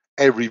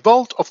 A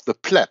revolt of the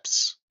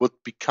plebs would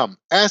become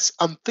as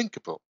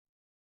unthinkable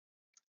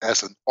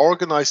as an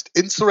organized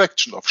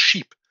insurrection of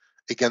sheep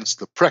against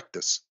the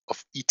practice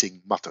of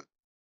eating mutton.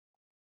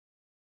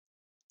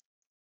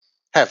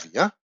 Heavy,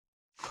 huh?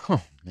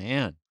 Oh,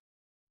 man.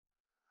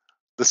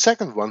 The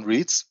second one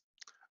reads,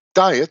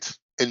 diet,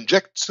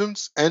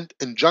 injections and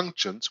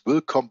injunctions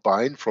will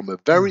combine from a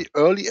very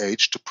early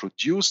age to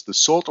produce the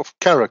sort of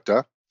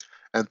character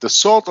and the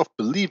sort of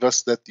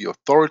believers that the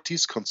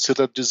authorities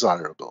consider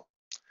desirable.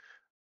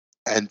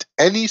 And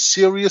any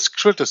serious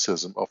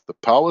criticism of the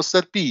powers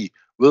that be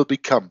will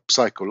become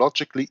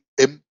psychologically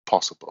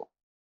impossible.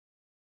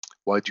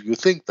 Why do you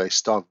think they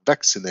start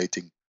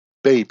vaccinating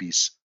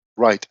babies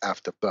right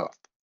after birth?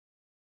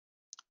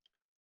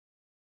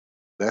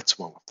 That's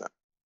one of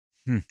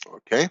them.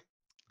 Okay?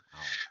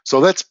 So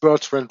that's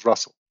Bertrand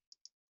Russell.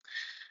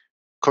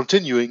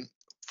 Continuing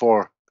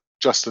for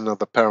just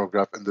another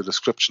paragraph in the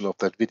description of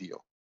that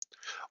video.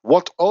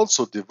 What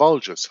also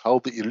divulges how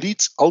the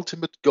elite's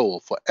ultimate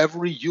goal for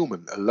every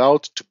human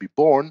allowed to be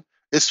born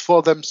is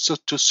for them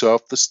to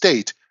serve the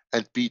state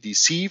and be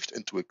deceived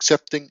into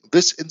accepting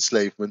this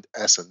enslavement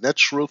as a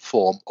natural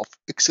form of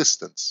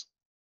existence.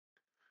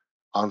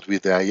 Aren't we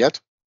there yet?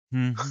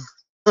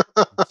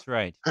 That's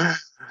right.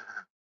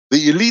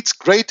 The elite's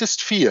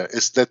greatest fear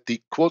is that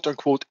the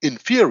quote-unquote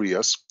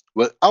inferiors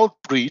will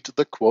outbreed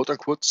the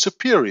quote-unquote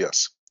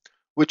superiors,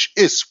 which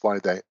is why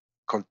they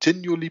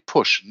continually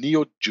push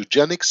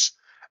neo-eugenics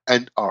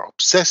and are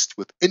obsessed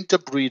with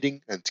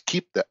interbreeding and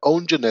keep their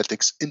own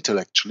genetics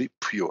intellectually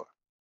pure.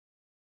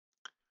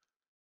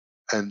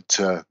 And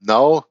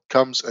now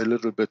comes a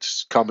little bit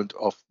comment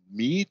of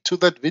me to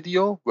that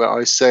video where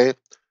I say,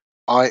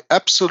 I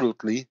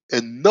absolutely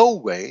in no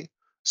way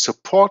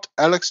support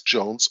Alex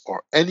Jones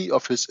or any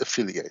of his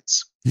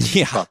affiliates.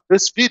 Yeah.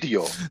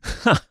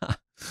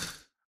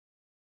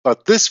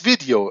 But this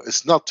video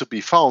is not to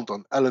be found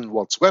on Alan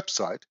Watts'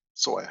 website,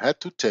 so I had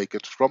to take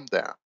it from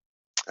there.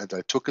 And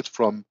I took it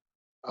from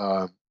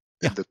in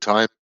the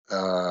time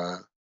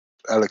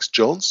Alex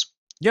Jones.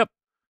 Yep.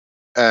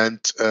 And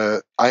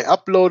I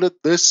uploaded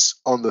this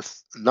on the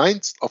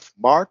 9th of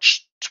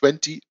March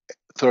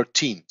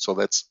 2013. So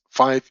that's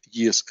 5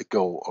 years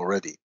ago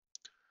already.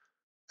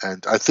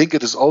 And I think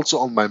it is also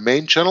on my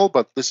main channel,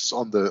 but this is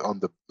on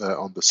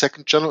the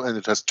second channel, and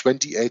it has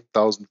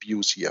 28,000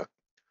 views here.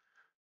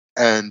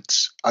 And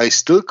I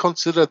still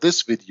consider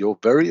this video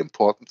very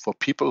important for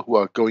people who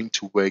are going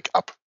to wake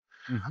up.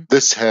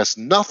 This has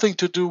nothing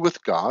to do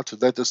with God.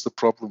 That is the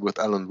problem with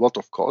Alan Watt,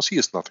 of course. He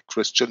is not a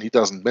Christian. He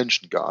doesn't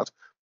mention God.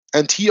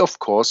 And he, of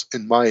course,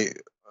 in my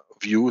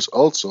views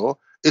also,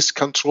 is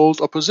controlled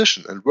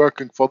opposition and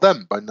working for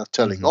them by not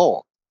telling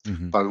all.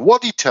 But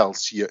what he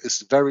tells here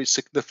is very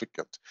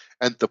significant.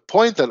 And the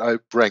point that I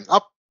bring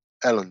up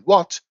Alan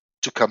Watt,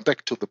 to come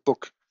back to the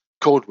book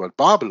Codeword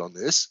Barbelon,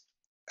 is,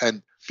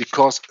 and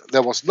because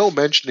there was no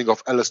mentioning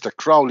of Aleister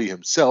Crowley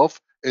himself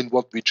in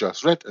what we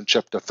just read in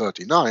chapter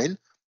 39,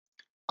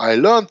 I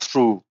learned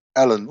through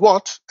Alan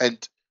Watt,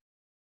 and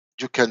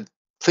you can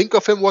think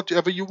of him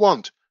whatever you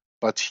want,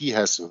 but he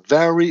has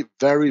very,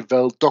 very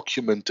well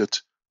documented,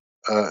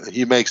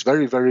 he makes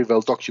very, very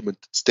well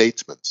documented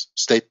statements.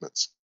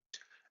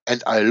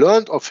 And I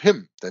learned of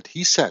him that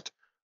he said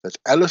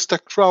that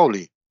Aleister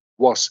Crowley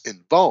was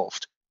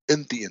involved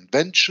in the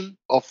invention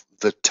of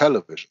the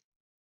television.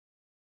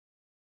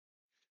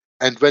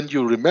 And when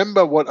you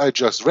remember what I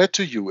just read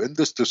to you in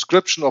this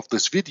description of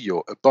this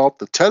video about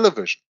the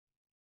television,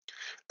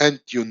 and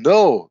you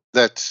know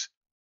that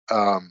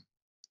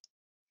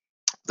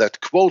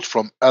that quote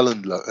from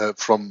Anton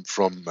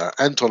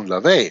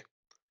LaVey.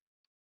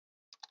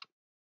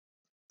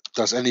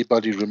 Does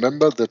anybody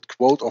remember that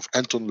quote of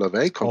Anton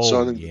LaVey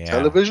concerning the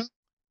television?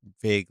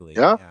 Vaguely.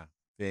 Yeah?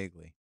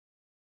 Vaguely.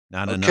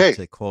 Not enough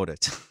to quote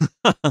it.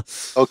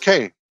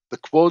 Okay. The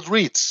quote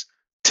reads,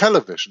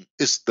 "Television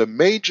is the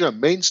major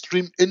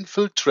mainstream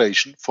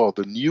infiltration for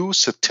the new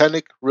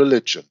satanic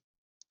religion.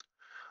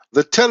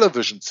 The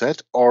television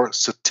set, or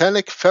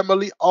satanic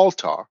family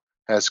altar,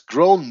 has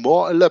grown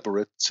more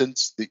elaborate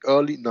since the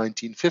early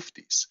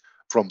 1950s,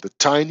 from the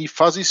tiny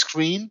fuzzy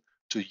screen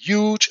to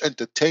huge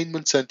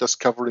entertainment centers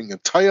covering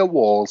entire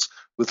walls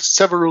with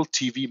several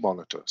TV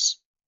monitors.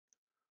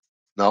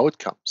 Now it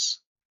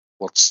comes.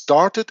 What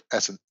started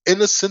as an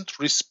innocent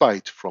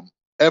respite from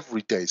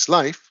everyday's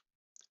life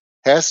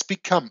has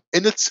become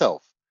in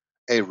itself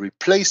a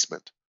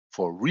replacement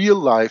for real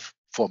life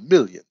for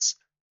millions,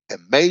 a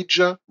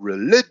major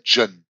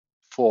religion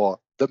for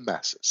the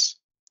masses."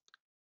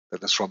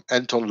 That is from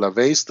Anton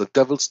LaVey's The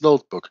Devil's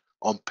Notebook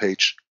on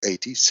page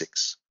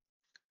 86.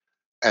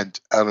 And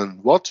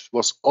Alan Watt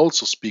was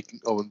also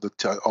speaking on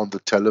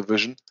the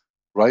television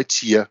right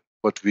here,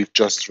 what we've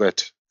just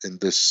read in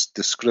this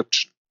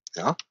description.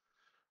 Yeah,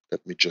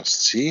 let me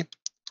just see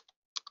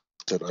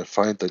that I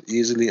find that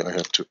easily. I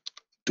have to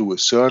do a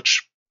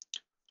search.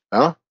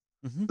 Yeah,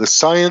 the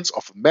science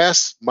of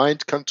mass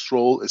mind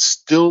control is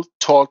still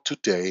taught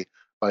today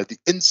by the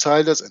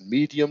insiders and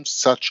mediums,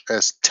 such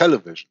as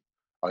television,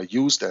 are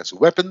used as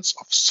weapons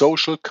of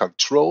social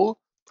control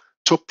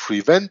to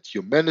prevent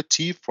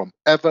humanity from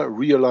ever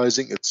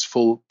realizing its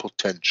full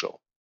potential.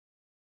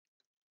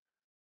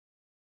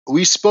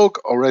 We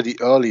spoke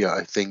already earlier,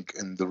 I think,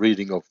 in the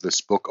reading of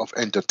this book of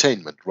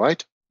entertainment,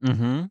 right?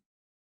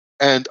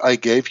 And I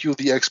gave you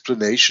the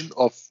explanation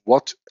of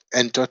what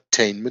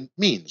entertainment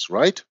means,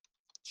 right?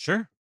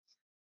 Sure.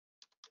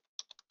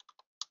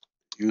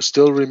 You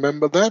still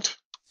remember that?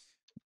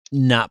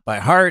 Not by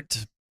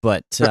heart,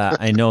 but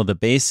I know the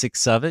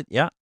basics of it.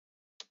 Yeah.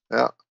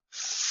 Yeah.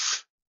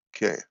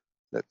 Okay.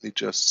 Let me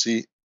just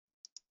see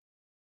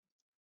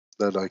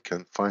that I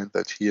can find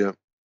that here.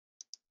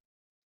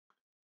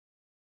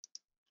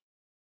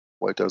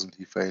 Why doesn't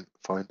he find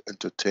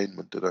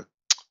entertainment? Did I?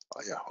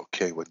 Oh, yeah.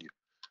 Okay. When you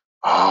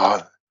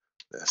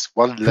there's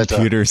one letter.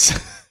 Computers.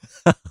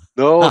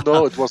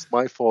 No, it was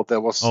my fault. There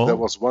was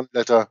one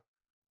letter.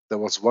 There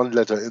was one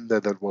letter in there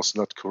that was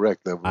not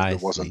correct. There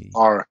was an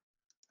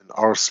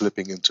R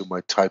slipping into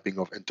my typing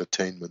of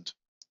entertainment.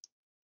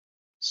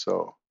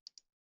 So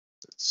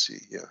let's see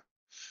here.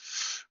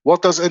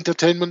 What does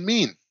entertainment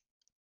mean?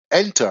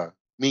 Enter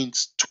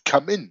means to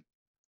come in,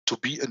 to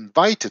be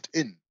invited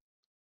in.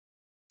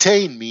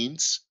 Tain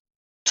means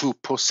to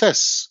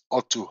possess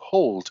or to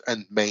hold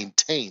and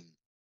maintain.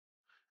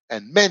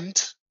 And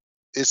ment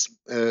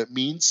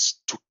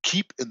means to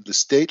keep in the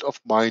state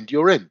of mind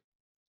you're in,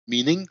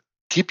 meaning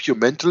keep you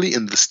mentally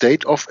in the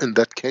state of, in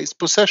that case,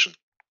 possession.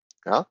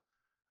 Yeah?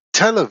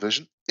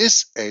 Television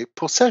is a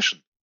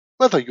possession,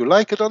 whether you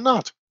like it or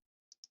not.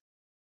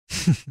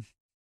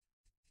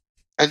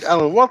 And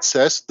Alan Watts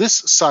says this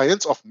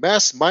science of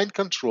mass mind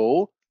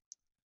control,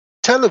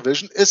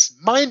 television is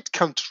mind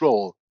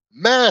control,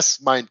 mass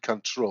mind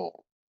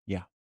control.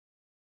 Yeah,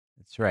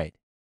 that's right.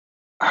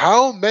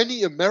 How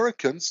many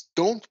Americans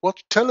don't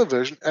watch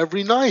television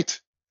every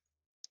night?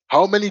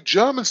 How many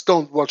Germans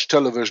don't watch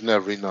television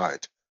every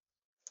night?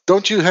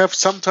 Don't you have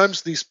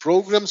sometimes these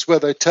programs where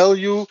they tell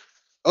you,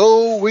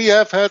 oh, we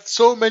have had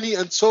so many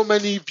and so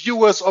many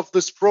viewers of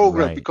this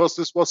program because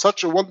this was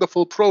such a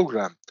wonderful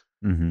program.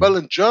 Well,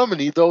 in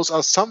Germany, those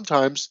are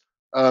sometimes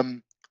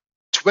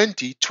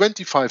 20,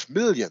 25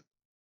 million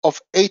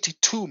of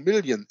 82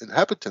 million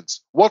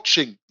inhabitants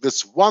watching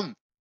this one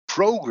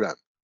program,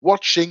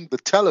 watching the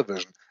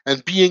television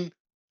and being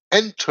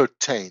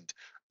entertained,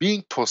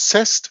 being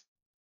possessed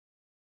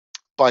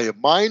by a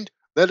mind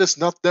that is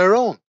not their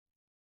own.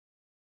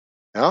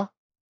 Yeah?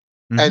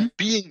 and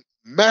being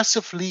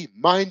massively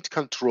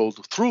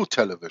mind-controlled through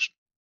television.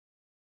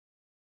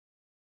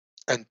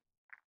 And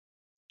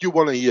you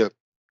want to hear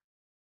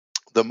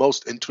the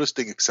most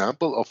interesting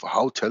example of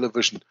how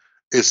television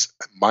is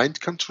mind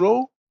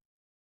control?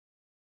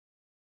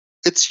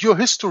 It's your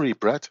history,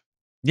 Brett.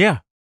 Yeah.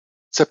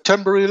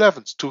 September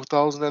 11th,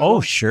 2001.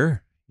 Oh,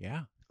 sure.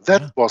 Yeah.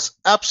 That was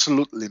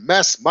absolutely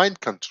mass mind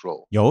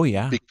control. Oh,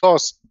 yeah.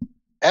 Because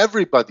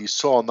everybody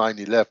saw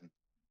 9/11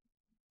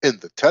 in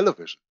the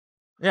television.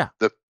 Yeah.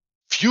 The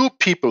few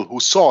people who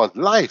saw it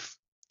live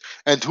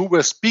and who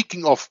were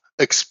speaking of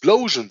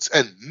explosions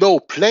and no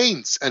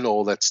planes and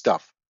all that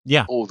stuff.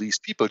 Yeah. All these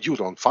people you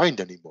don't find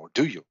anymore,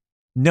 do you?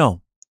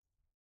 No.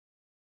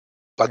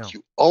 But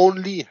you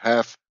only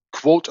have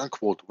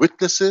quote-unquote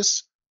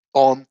witnesses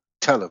on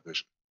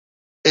television.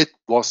 It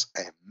was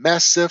a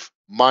massive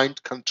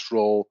mind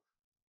control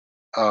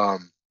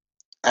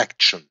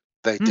action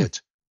they did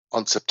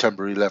on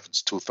September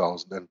 11th,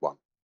 2001.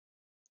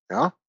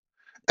 Yeah?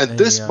 And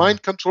this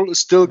mind control is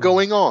still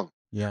going on.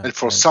 Yeah. And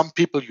for some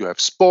people you have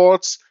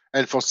sports,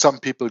 and for some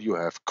people you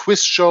have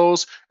quiz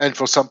shows, and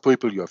for some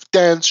people you have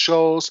dance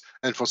shows,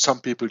 and for some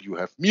people you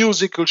have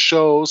musical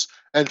shows,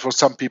 and for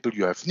some people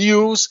you have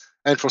news,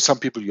 and for some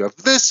people you have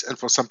this, and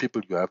for some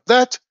people you have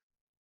that.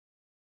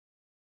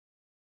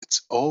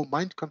 It's all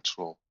mind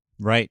control.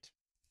 Right.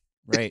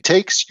 Right. It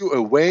takes you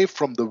away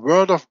from the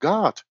Word of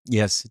God.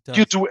 Yes, it does.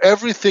 You do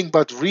everything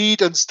but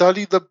read and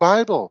study the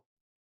Bible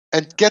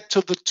and get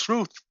to the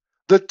truth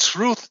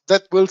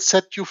that will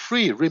set you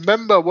free.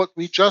 Remember what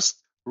we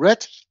just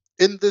read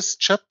in this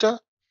chapter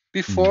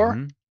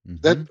before?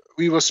 That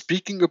we were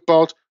speaking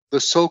about the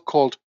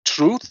so-called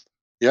truth,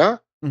 yeah?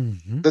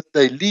 That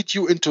they lead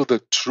you into the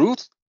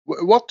truth.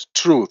 What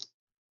truth?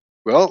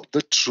 Well,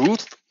 the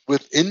truth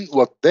within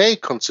what they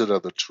consider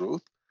the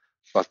truth,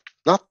 but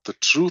not the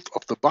truth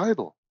of the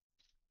Bible.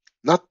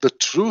 Not the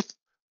truth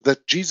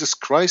that Jesus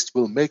Christ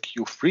will make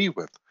you free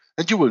with.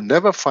 And you will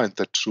never find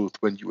that truth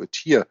when you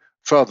adhere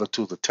further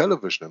to the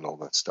television and all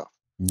that stuff.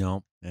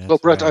 No. So,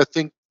 Brett,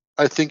 right.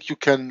 I think you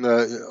can,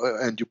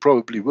 and you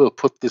probably will,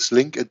 put this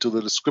link into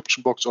the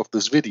description box of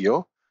this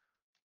video.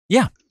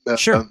 Yeah,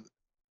 sure.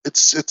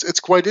 It's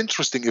quite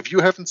interesting. If you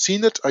haven't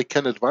seen it, I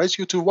can advise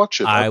you to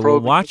watch it. I will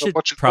watch it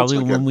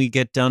probably when we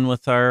get done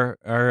with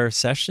our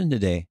session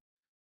today.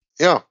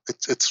 Yeah,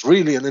 it's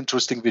really an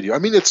interesting video. I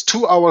mean, it's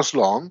 2 hours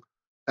long.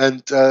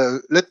 And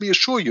let me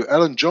assure you,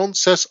 Alan Jones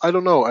says, I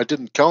don't know, I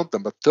didn't count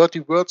them, but 30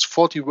 words,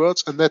 40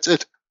 words, and that's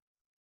it.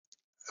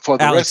 For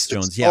the Alex rest,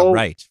 Jones, yeah,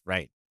 right.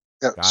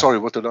 Yeah, sorry,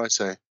 what did I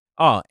say?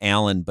 Oh,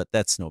 Alan, but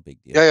that's no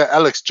big deal. Yeah,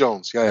 Alex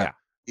Jones, yeah.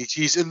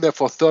 He's in there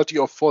for 30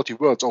 or 40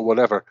 words or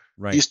whatever.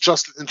 Right. He's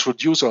just an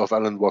introducer of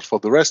Alan Watt. For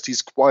the rest,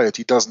 he's quiet.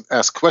 He doesn't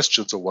ask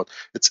questions or what.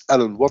 It's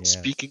Alan Watt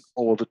speaking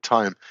all the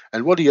time.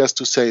 And what he has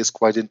to say is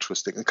quite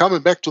interesting. And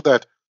coming back to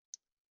that,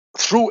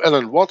 through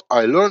Alan Watt,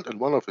 I learned in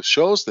one of his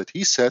shows that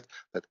he said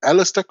that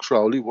Aleister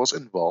Crowley was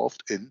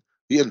involved in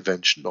the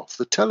invention of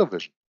the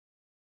television.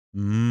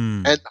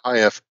 And I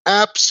have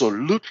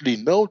absolutely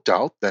no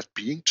doubt that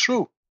being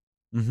true.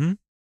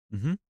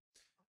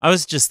 I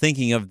was just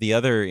thinking of the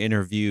other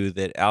interview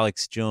that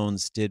Alex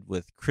Jones did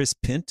with Chris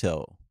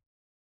Pinto.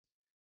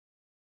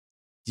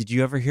 Did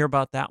you ever hear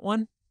about that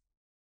one?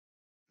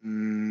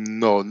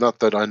 No, not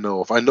that I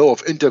know of. I know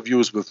of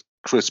interviews with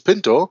Chris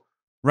Pinto.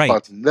 Right.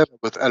 But never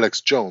with Alex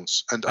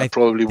Jones, and I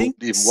probably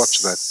wouldn't even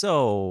watch that.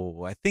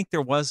 So I think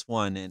there was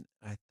one, and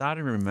I thought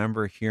I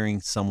remember hearing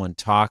someone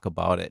talk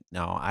about it.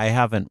 Now, I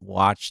haven't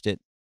watched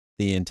it,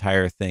 the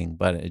entire thing,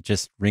 but it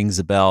just rings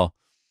a bell.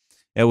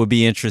 It would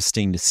be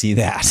interesting to see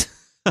that.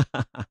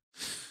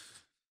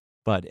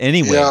 But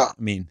anyway, I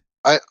mean,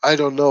 I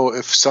don't know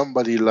if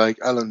somebody like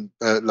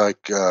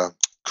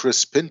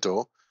Chris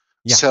Pinto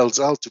sells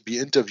out to be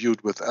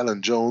interviewed with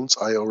Alan Jones.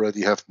 I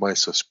already have my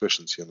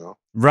suspicions, you know.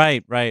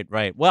 Right.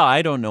 Well,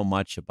 I don't know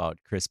much about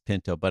Chris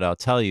Pinto, but I'll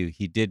tell you,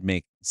 he did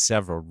make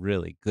several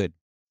really good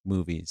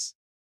movies.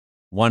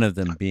 One of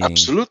them being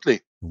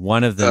the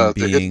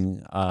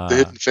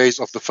Hidden Face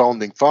of the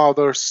Founding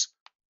Fathers,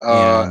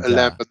 A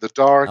Lamp in the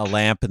Dark. A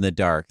Lamp in the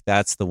Dark.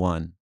 That's the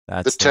one.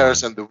 That's the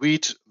Tares and the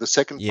Wheat, the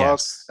second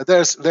part. And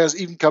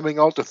there's even coming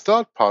out a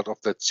third part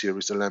of that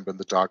series, A Lamp in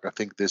the Dark, I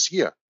think this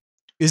year.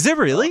 Is there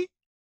really?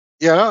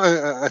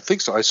 Yeah, I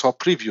think so. I saw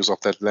previews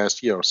of that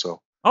last year or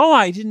so. Oh,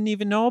 I didn't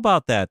even know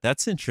about that.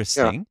 That's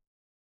interesting.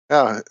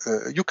 Yeah,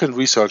 you can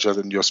research it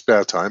in your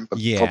spare time, but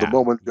for the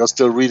moment, you're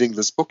still reading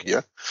this book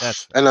here.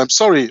 That's right. And I'm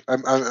sorry.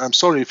 I'm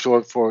sorry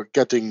for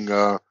getting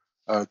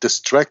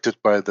distracted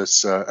by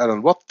this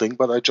Alan Watt thing,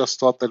 but I just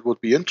thought that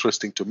would be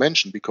interesting to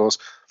mention because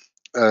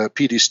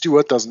P.D.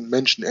 Stewart doesn't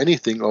mention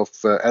anything of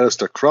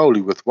Aleister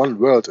Crowley with one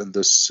word in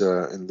this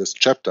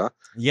chapter.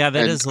 Yeah,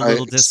 that is a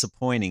little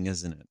disappointing,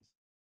 isn't it?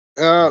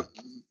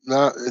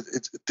 No,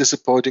 it's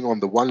disappointing on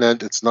the one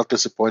hand. It's not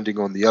disappointing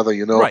on the other.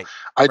 You know,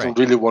 I don't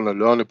really want to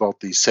learn about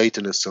the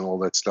Satanists and all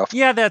that stuff.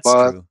 Yeah, that's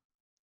true.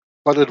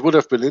 But it would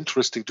have been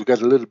interesting to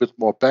get a little bit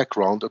more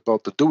background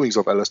about the doings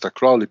of Aleister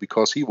Crowley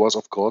because he was,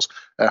 of course,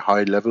 a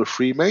high-level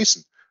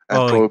Freemason.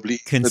 and probably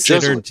the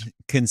Jesuit.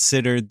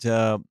 Considered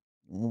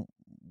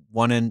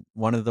one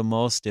of the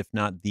most, if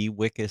not the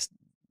wickedest,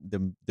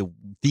 the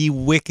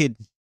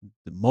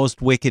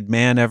most wicked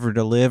man ever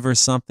to live, or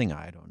something.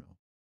 I don't know.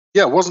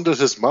 Yeah, wasn't it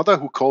his mother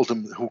who called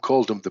him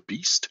the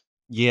beast?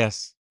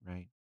 Yes,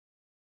 right.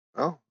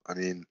 Oh, I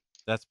mean,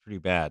 that's pretty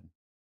bad.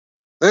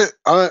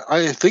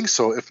 I think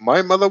so. If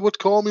my mother would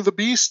call me the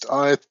beast,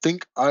 I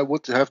think I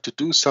would have to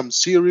do some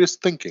serious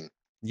thinking.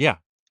 Yeah,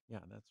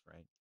 that's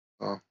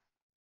right.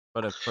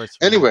 But of course,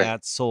 when anyway,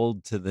 that's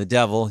sold to the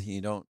devil,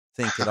 you don't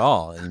think at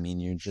all. I mean,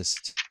 you're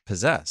just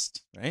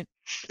possessed, right?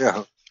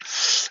 Yeah.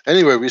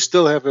 Anyway, we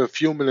still have a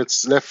few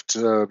minutes left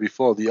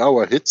before the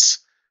hour hits,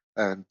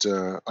 and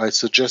I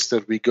suggest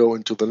that we go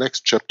into the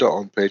next chapter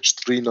on page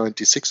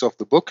 396 of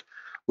the book,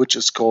 which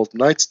is called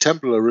Knights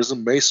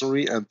Templarism,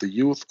 Masonry, and the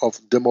Youth of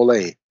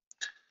Demolay,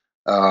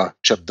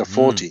 chapter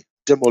 40.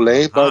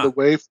 Demolay, by the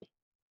way,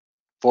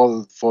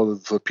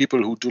 for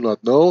people who do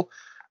not know,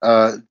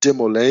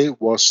 Demolay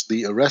was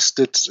the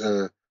arrested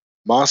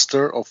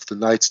master of the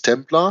Knights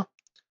Templar,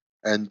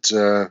 and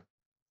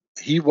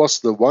he was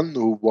the one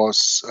who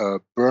was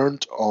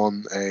burned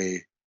on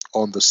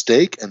the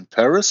stake in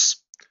Paris,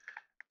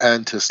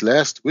 and his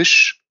last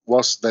wish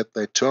was that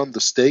they turn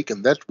the stake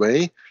in that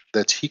way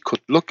that he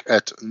could look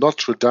at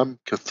Notre Dame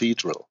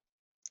Cathedral.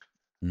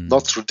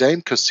 Notre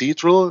Dame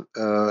Cathedral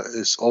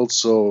is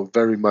also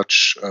very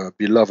much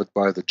beloved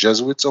by the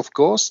Jesuits, of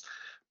course,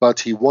 but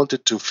he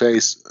wanted to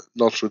face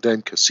Notre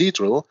Dame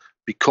Cathedral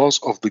because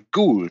of the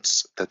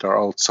ghouls that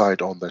are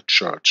outside on that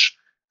church.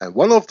 And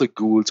one of the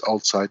ghouls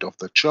outside of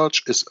the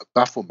church is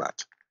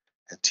Baphomet,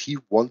 and he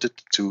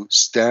wanted to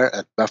stare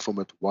at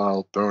Baphomet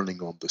while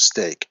burning on the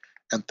stake,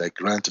 and they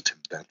granted him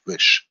that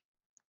wish.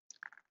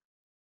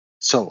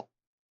 So,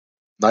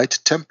 Knight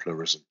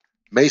Templarism,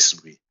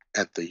 Masonry,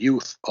 and the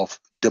Youth of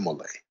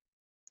Demolay.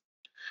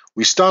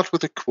 We start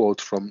with a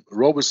quote from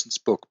Robison's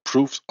book,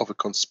 Proofs of a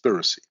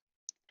Conspiracy.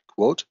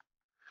 Quote,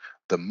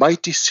 "The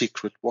mighty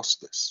secret was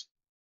this.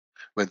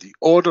 When the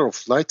order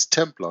of Knights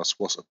Templars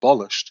was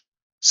abolished,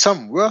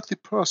 some worthy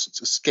persons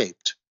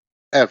escaped.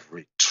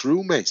 Every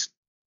true Mason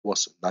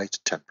was a Knight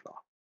Templar."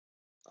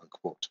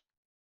 Unquote.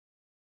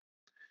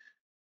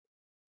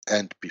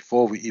 And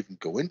before we even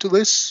go into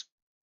this,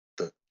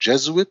 the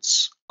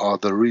Jesuits are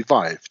the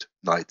revived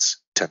Knights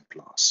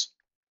Templars.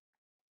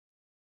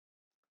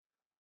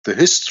 The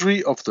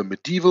history of the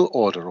medieval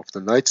order of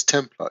the Knights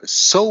Templar is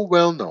so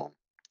well known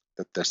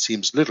that there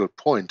seems little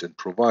point in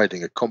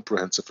providing a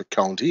comprehensive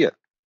account here.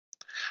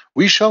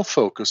 We shall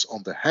focus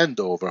on the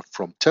handover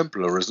from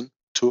Templarism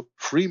to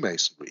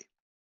Freemasonry.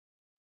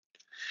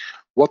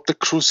 With the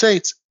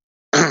Crusades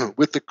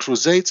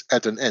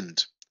at an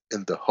end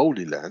in the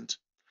Holy Land,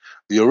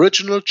 the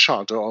original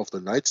charter of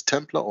the Knights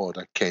Templar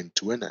order came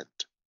to an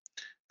end.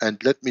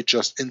 And let me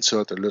just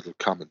insert a little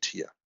comment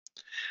here.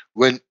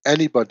 When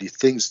anybody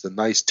thinks the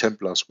Knights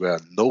Templars were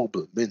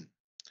noble men,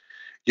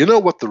 you know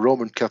what the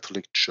Roman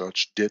Catholic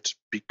Church did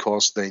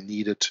because they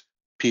needed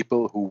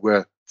people who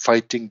were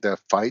fighting their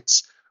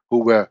fights, who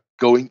were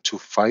going to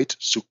fight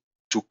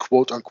to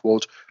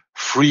quote-unquote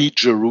free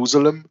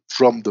Jerusalem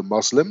from the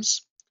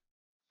Muslims?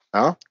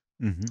 Huh?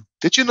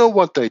 Did you know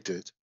what they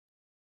did?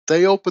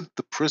 They opened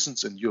the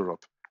prisons in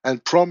Europe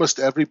and promised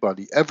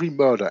everybody, every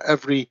murder,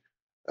 every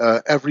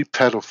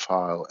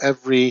pedophile,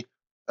 every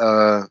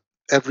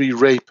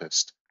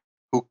rapist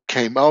who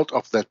came out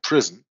of that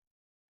prison,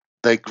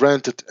 they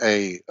granted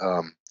a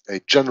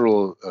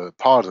general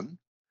pardon.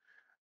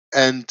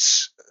 And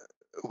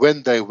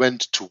when they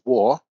went to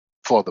war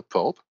for the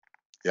Pope,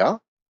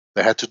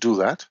 they had to do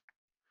that.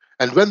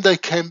 And when they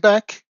came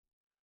back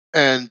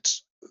and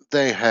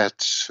they had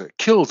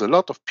killed a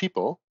lot of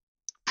people,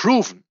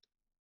 proven,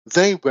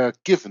 they were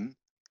given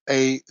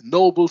a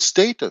noble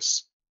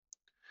status.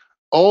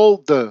 All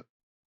the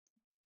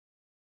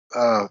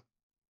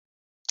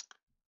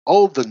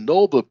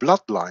noble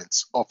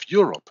bloodlines of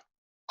Europe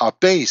are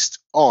based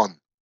on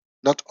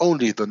not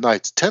only the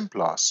Knights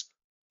Templars,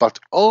 but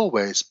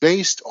always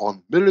based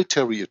on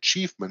military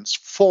achievements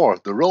for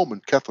the Roman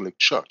Catholic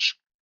Church.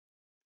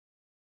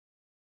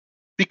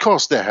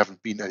 Because there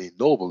haven't been any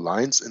noble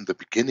lines in the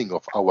beginning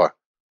of our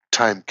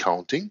time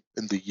counting,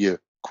 in the year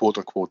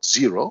quote-unquote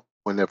 0,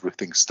 when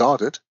everything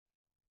started,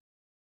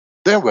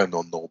 there were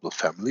no noble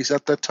families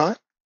at that time.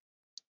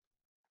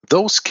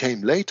 Those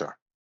came later,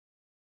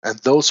 and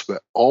those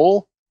were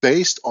all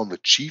based on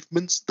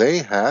achievements they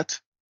had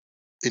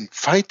in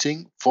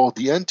fighting for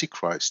the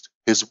Antichrist,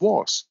 his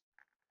wars.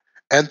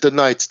 And the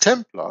Knights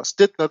Templars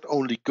did not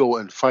only go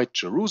and fight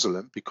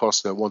Jerusalem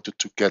because they wanted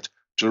to get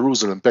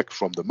Jerusalem back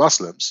from the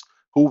Muslims,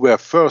 who were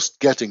first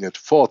getting it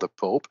for the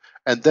Pope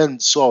and then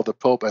saw the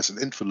Pope as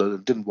an infidel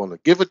and didn't want to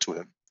give it to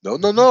him.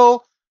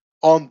 No.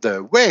 On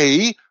their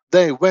way,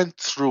 they went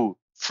through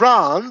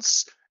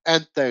France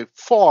and they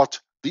fought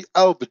the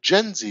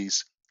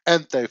Albigenses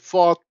and they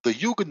fought the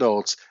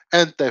Huguenots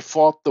and they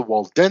fought the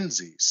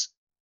Waldenses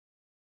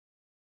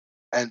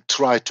and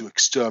tried to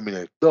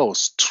exterminate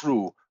those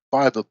true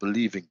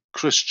Bible-believing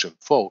Christian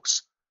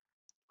folks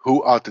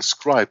who are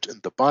described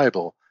in the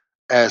Bible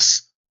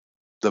as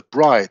the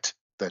bride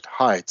that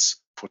hides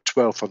for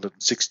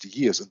 1260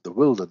 years in the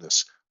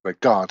wilderness where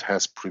God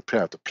has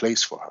prepared a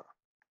place for her.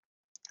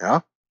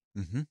 Yeah?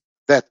 Mm-hmm.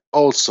 That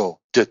also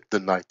did the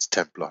Knights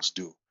Templars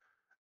do.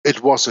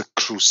 It was a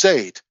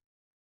crusade,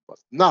 but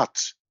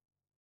not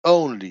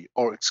only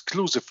or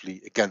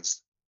exclusively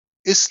against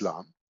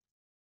Islam,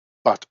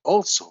 but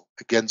also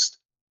against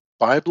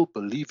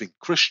Bible-believing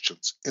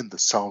Christians in the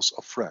south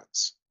of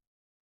France.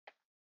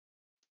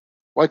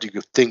 Why do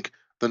you think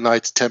the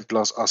Knights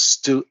Templars are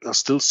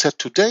still set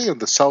today in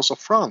the south of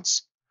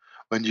France?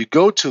 When you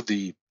go to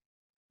the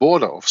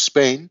border of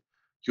Spain,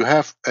 you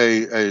have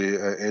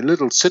a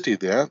little city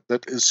there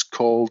that is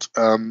called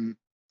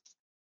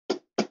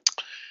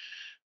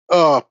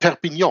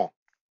Perpignan.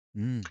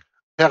 Mm.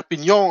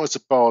 Perpignan is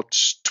about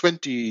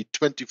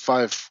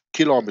 25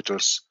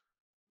 kilometers,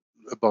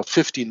 about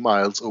 15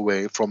 miles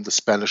away from the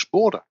Spanish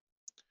border.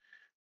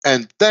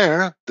 And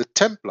there, the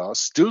Templars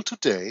still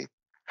today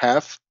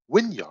have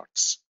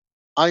vineyards.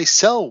 I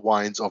sell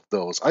wines of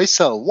those. I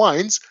sell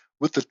wines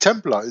with the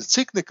Templar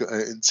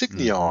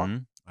insignia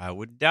on. I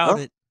would doubt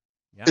it.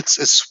 Yeah. It's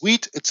a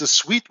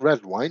sweet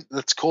red wine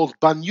that's called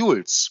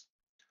Banyuls.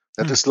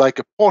 That is like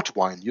a port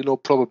wine,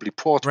 probably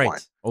port wine.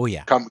 Oh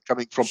yeah.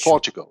 Coming from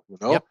Portugal,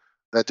 Yep.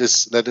 That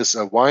is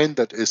a wine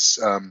that is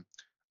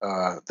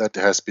that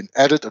has been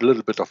added a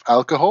little bit of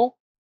alcohol,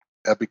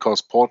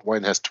 because port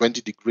wine has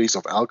 20 degrees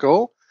of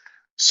alcohol.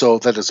 So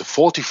that is a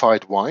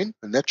fortified wine,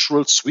 a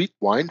natural sweet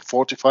wine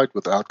fortified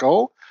with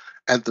alcohol.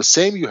 And the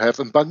same you have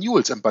in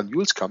Banyuls, and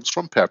Banyuls comes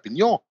from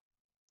Perpignan.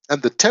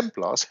 And the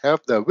Templars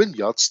have their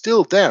vineyard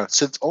still there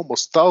since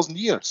almost 1,000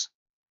 years.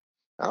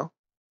 Yeah?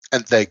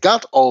 And they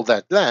got all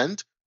that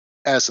land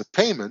as a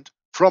payment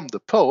from the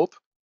Pope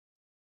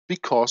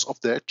because of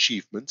their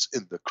achievements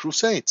in the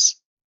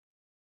Crusades.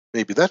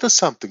 Maybe that is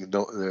something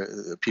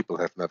people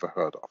have never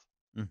heard of.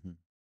 Mm-hmm.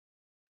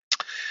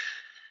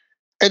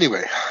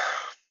 Anyway,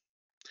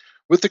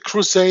 with the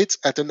Crusades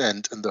at an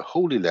end in the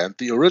Holy Land,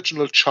 the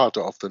original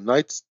charter of the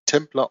Knights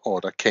Templar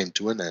Order came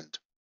to an end.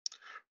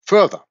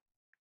 Further,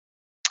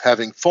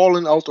 having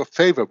fallen out of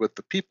favor with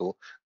the people,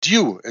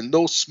 due in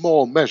no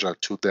small measure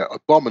to their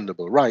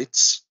abominable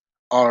rites,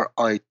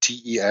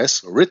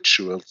 R-I-T-E-S,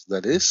 rituals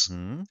that is,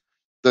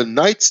 the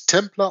Knights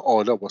Templar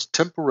Order was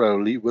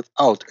temporarily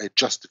without a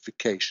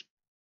justification.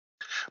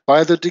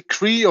 By the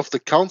decree of the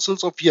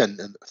Councils of Vienne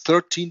in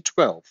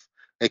 1312,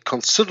 a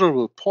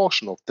considerable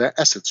portion of their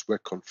assets were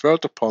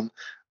conferred upon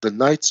the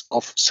Knights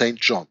of St.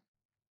 John.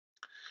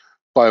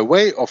 By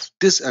way of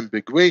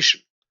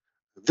disambiguation,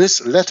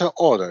 this latter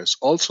order is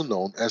also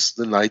known as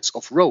the Knights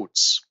of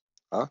Rhodes.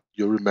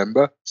 You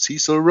remember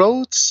Cecil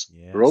Rhodes,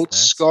 Yes, Rhodes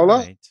that's scholar?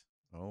 Right.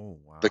 Oh,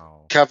 wow. The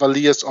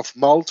Cavaliers of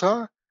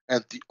Malta,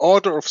 and the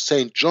Order of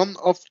St. John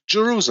of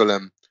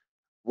Jerusalem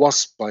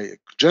was by a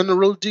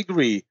general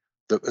decree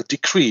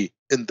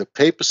in the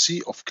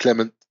papacy of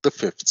Clement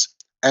V,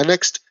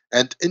 annexed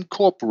and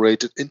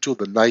incorporated into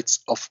the Knights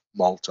of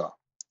Malta.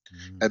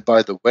 And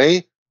by the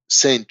way,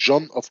 St.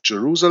 John of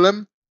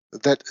Jerusalem,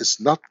 that is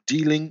not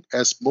dealing,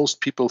 as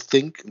most people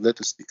think, that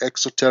is the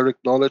exoteric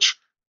knowledge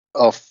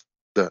of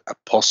the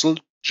Apostle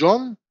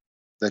John,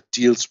 that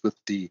deals with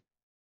the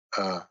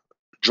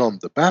John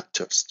the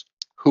Baptist,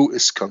 who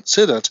is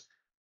considered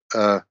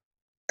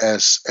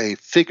as a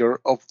figure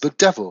of the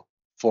devil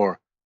for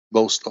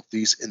most of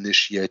these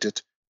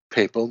initiated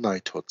papal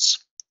knighthoods.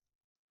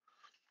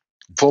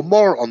 For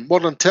more on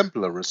modern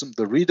Templarism,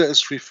 the reader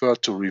is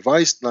referred to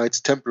Revised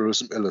Knights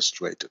Templarism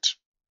Illustrated,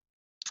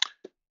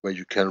 where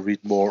you can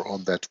read more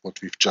on that,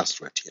 what we've just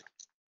read here.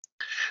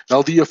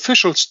 Now, the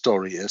official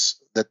story is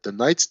that the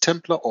Knights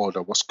Templar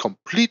Order was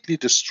completely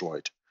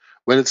destroyed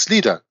when its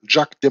leader,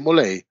 Jacques de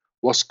Molay,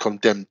 was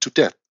condemned to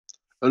death,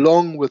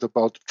 along with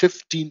about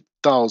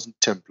 15,000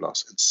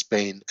 Templars in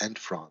Spain and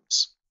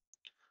France.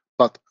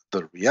 But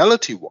the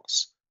reality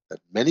was that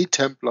many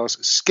Templars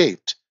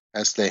escaped,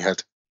 as they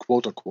had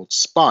quote-unquote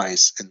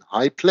spies in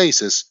high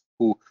places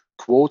who,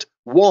 quote,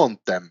 warned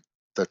them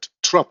that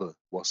trouble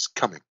was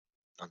coming,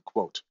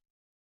 unquote.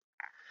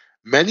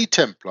 Many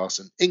Templars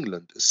in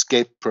England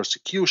escaped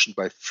persecution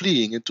by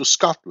fleeing into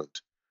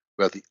Scotland,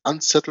 where the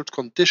unsettled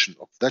condition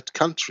of that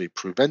country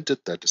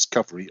prevented their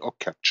discovery or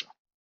capture.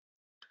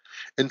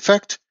 In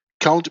fact,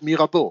 Count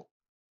Mirabeau,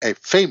 a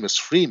famous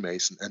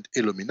Freemason and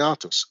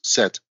Illuminatus,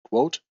 said,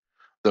 quote,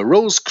 "The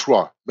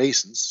Rose-Croix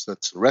Masons,"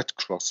 that's Red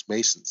Cross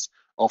Masons,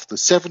 of the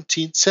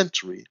 17th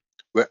century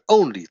were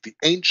only the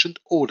ancient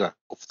order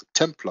of the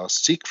Templars,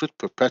 secret,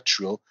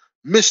 perpetual,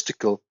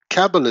 mystical,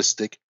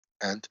 Kabbalistic,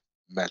 and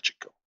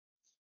magical.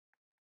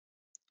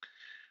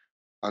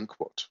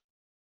 Unquote.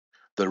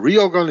 The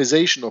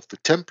reorganization of the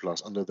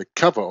Templars under the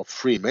cover of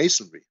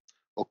Freemasonry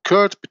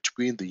occurred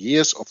between the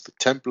years of the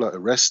Templar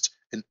arrest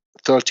in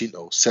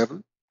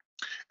 1307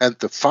 and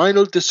the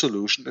final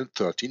dissolution in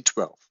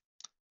 1312.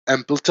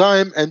 Ample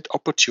time and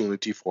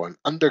opportunity for an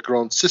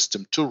underground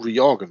system to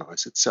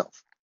reorganize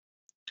itself.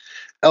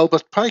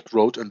 Albert Pike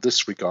wrote in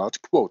this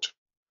regard, quote,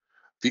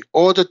 "The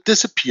order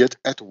disappeared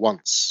at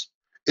once.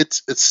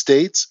 Its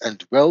estates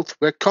and wealth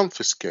were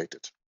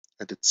confiscated,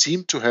 and it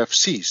seemed to have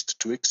ceased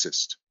to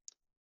exist.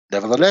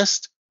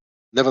 Nevertheless,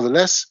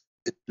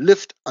 it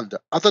lived under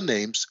other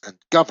names and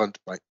governed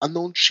by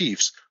unknown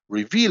chiefs,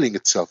 revealing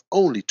itself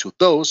only to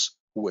those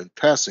who, in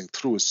passing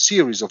through a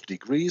series of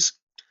degrees,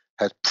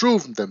 had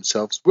proven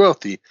themselves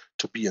worthy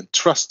to be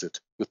entrusted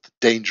with the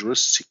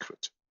dangerous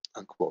secret.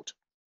 Unquote.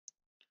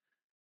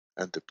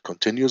 And it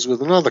continues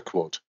with another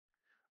quote.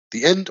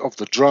 The end of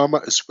the drama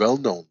is well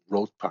known,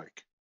 wrote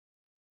Pike.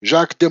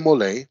 Jacques de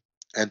Molay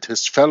and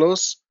his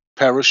fellows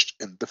perished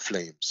in the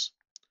flames.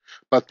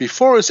 But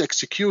before his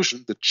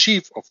execution, the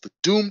chief of the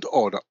doomed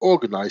order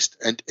organized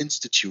and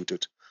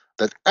instituted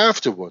that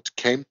afterward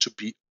came to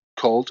be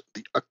called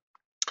the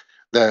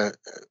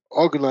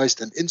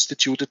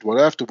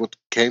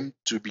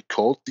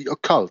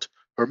occult,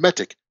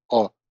 hermetic,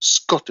 or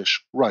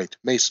Scottish Rite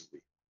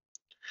Masonry.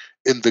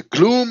 In the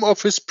gloom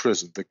of his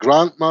prison, the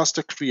Grand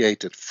Master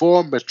created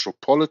 4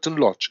 metropolitan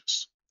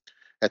lodges,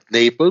 at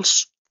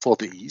Naples for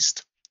the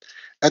east,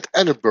 at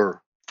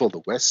Edinburgh for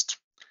the west,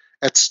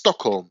 at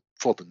Stockholm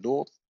for the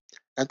north,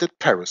 and at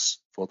Paris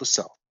for the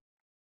south.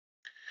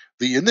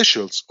 The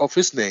initials of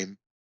his name,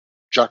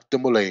 Jacques de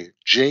Molay,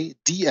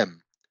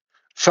 JDM,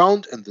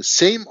 found in the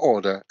same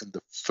order in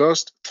the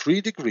first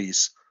 3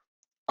 degrees,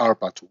 are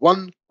but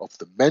one of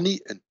the many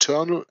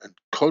internal and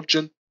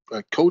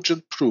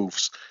cogent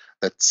proofs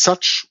that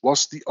such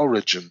was the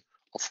origin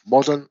of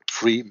modern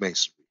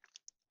Freemasonry.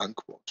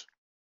 Unquote.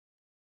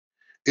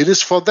 It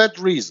is for that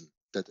reason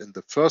that in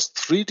the first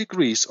 3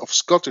 degrees of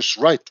Scottish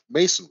Rite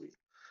Masonry,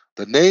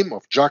 the name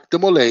of Jacques de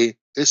Molay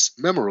is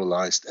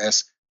memorialized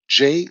as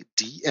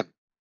JDM.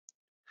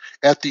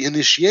 At the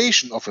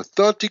initiation of a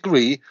 3rd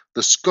degree,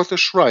 the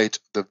Scottish Rite,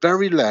 the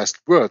very last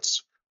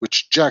words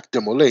which Jacques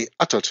de Molay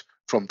uttered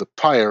from the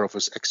pyre of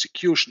his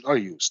execution are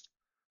used.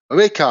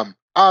 Vacam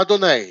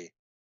Adonai,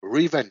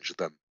 revenge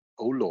them,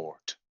 O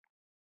Lord.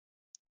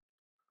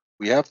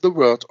 We have the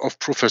word of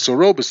Professor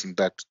Robison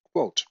that,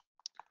 quote,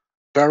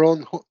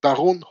 Baron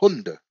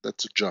Hunde,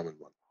 that's a German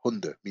one.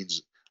 Hunde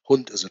means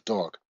Hund is a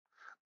dog.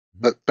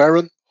 But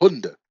Baron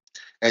Hunde,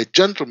 a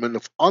gentleman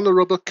of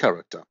honorable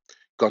character,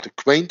 got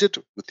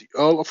acquainted with the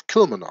Earl of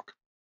Kilmarnock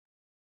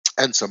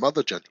and some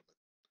other gentlemen,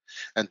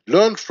 and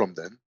learned from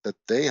them that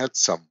they had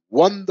some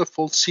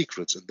wonderful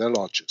secrets in their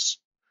lodges.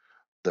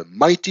 The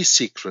mighty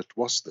secret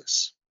was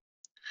this.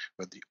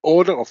 When the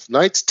order of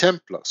Knights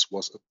Templars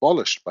was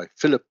abolished by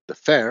Philip the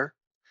Fair,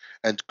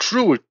 and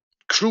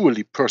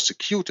cruelly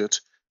persecuted,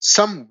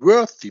 some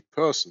worthy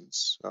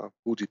persons,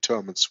 who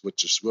determines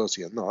which is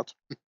worthy or not,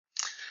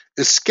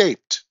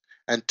 escaped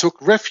and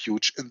took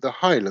refuge in the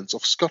highlands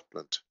of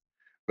Scotland,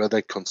 where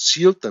they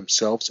concealed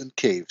themselves in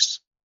caves.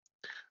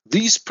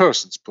 These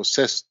persons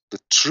possessed the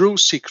true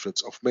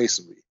secrets of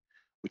Masonry,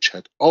 which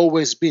had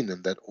always been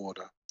in that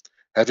order,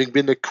 having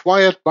been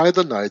acquired by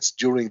the knights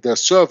during their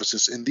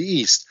services in the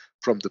East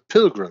from the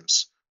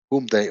pilgrims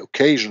whom they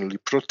occasionally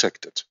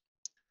protected.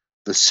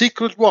 The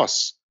secret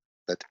was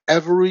that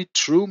every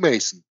true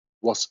Mason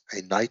was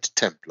a Knight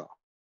Templar.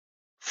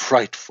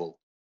 Frightful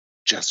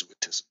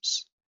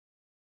Jesuitisms.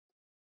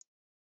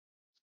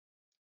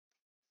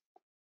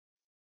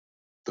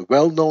 The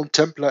well-known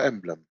Templar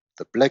emblem,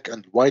 the black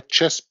and white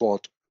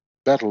chessboard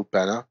battle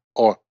banner,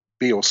 or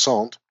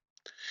beau-cent,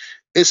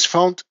 is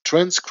found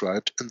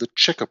transcribed in the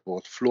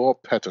checkerboard floor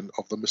pattern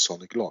of the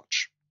Masonic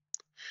Lodge.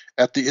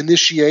 At the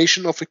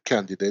initiation of a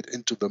candidate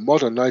into the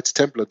modern Knights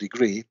Templar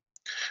degree,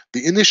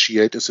 the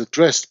initiate is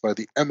addressed by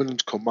the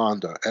eminent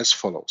commander as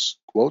follows,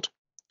 quote,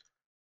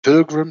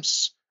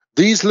 Pilgrims,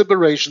 these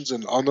liberations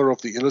in honor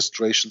of the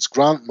illustrations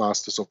Grand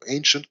Masters of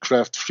ancient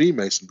craft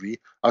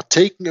Freemasonry are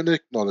taken in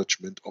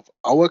acknowledgement of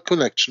our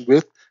connection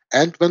with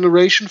and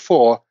veneration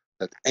for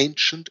that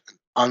ancient and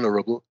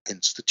honorable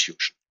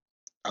institution.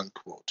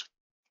 Unquote.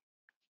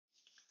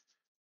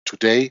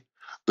 Today,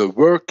 the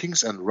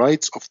workings and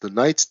rites of the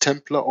Knights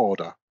Templar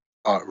Order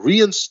are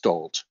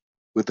reinstalled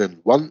within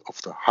one of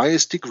the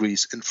highest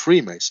degrees in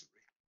Freemasonry.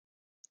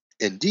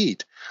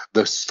 Indeed,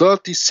 the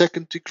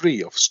 32nd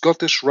degree of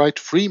Scottish Rite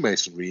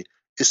Freemasonry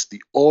is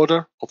the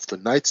order of the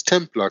Knights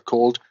Templar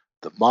called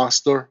the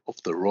Master of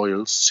the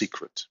Royal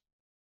Secret.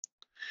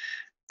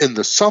 In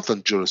the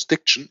southern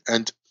jurisdiction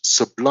and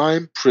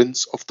Sublime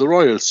Prince of the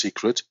Royal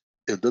Secret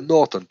in the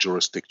northern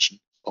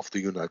jurisdiction of the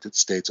United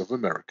States of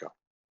America.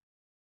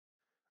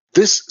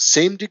 This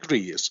same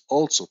degree is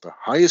also the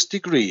highest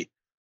degree,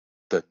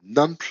 the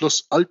non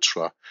plus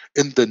ultra,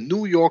 in the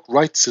New York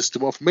Rite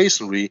system of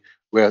Masonry,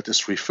 where it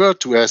is referred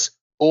to as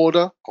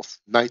Order of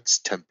Knights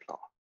Templar.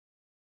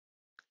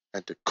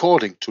 And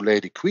according to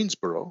Lady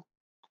Queensborough,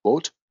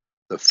 quote,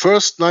 the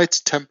first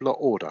Knights Templar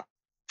Order,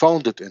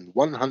 founded in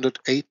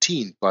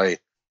 118 by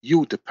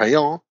Hugh de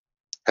Payan,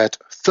 had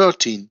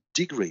 13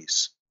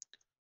 degrees.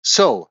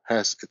 So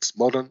has its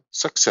modern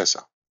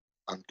successor,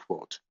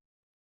 unquote,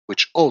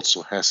 which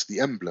also has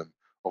the emblem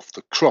of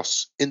the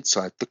cross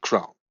inside the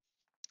crown,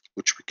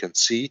 which we can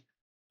see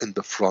in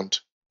the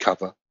front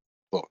cover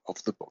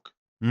of the book.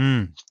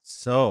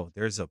 So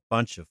there's a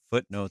bunch of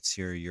footnotes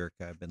here, Jurk,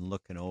 I've been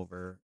looking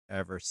over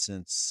ever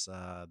since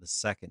the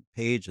second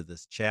page of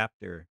this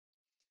chapter.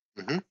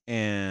 Hmm.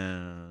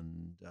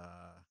 And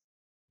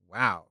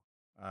wow.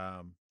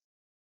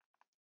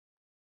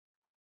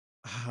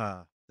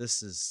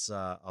 This is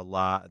a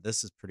lot.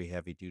 This is pretty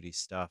heavy duty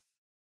stuff.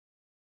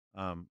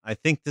 I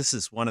think this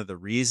is one of the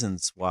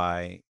reasons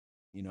why,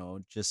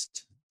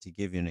 just to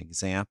give you an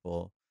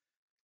example,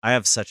 I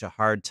have such a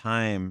hard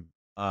time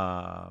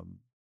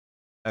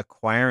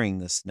acquiring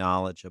this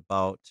knowledge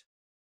about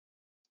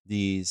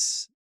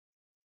these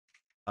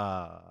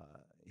uh,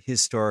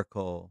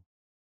 historical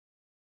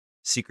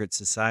secret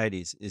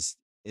societies is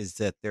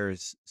that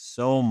there's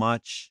so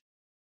much.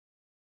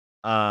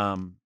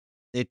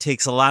 It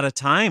takes a lot of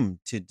time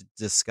to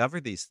discover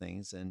these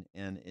things, and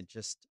it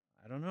just,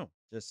 I don't know,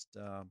 just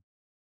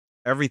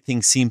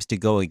everything seems to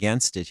go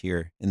against it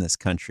here in this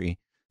country.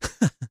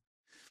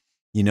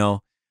 you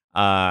know,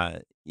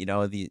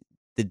 the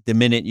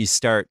minute you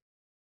start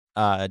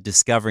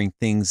discovering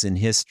things in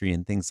history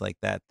and things like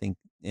that,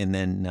 and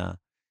then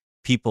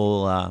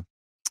people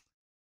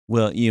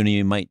will,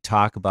 you might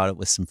talk about it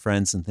with some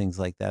friends and things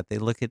like that. They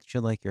look at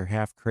you like you're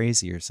half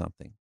crazy or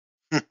something.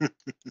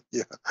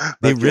 Yeah,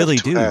 They like you have really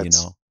two do,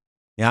 heads.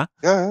 Yeah.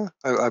 Yeah,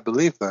 I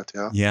believe that.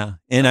 Yeah. Yeah.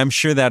 And I'm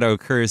sure that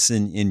occurs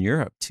in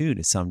Europe too,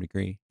 to some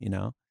degree,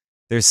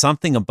 There's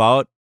something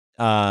about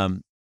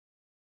um,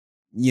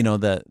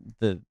 the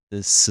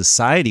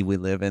society we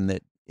live in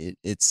that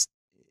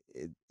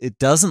it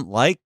doesn't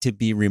like to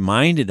be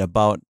reminded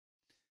about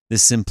the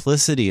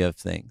simplicity of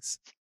things,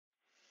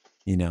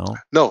 No,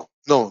 no,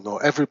 no.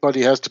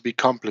 Everybody has to be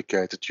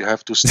complicated. You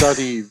have to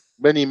study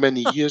many,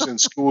 many years in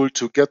school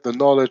to get the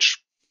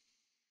knowledge.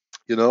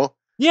 You know.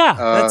 Yeah,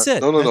 that's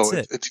it. No, no, no.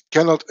 That's It, it. it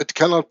cannot. It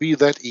cannot be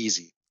that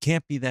easy.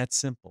 Can't be that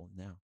simple.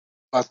 No.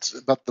 But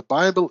the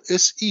Bible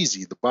is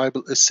easy. The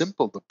Bible is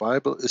simple. The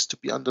Bible is to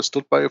be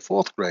understood by a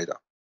fourth grader.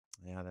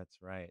 Yeah, that's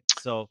right.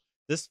 So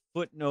this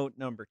footnote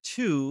number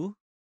 2,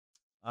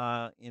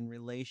 in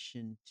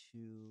relation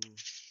to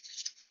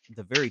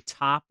the very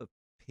top of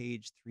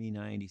page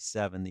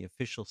 397, the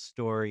official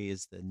story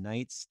is the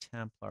Knights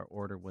Templar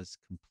Order was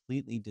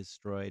completely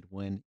destroyed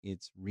when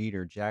its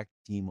reader, Jacques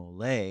de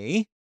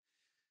Molay,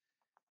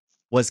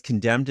 was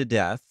condemned to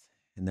death.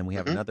 And then we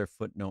have another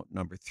footnote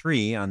number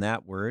 3 on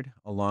that word,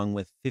 along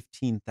with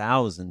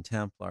 15,000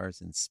 Templars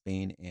in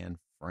Spain and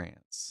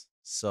France.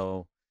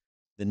 So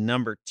the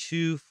number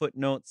 2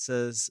 footnote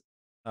says,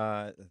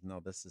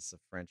 no, this is a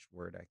French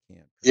word. I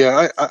can't.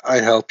 Yeah, I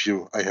help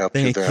you. I help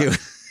you Thank there. you,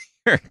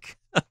 Eric.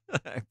 I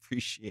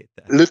appreciate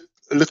that.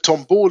 Le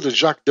Tombeau de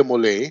Jacques de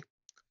Molay,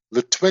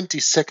 the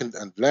 22nd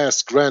and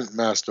last Grand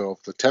Master of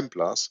the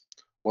Templars,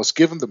 was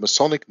given the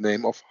Masonic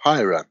name of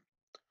Hiram,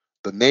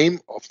 the name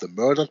of the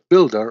murdered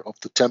builder of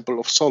the Temple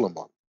of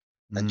Solomon.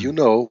 And you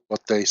know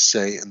what they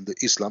say in the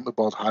Islam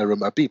about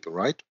Hiram Abib,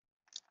 right?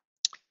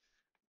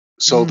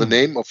 So the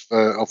name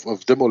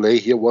of de Molay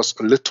here was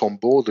Le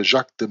Tombeau de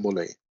Jacques de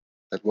Molay.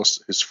 That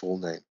was his full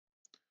name.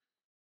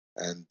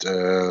 And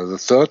the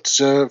third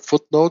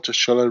footnote,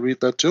 shall I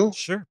read that too?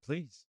 Sure,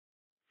 please.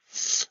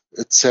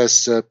 It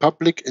says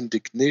public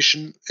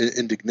indignation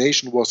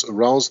was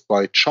aroused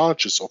by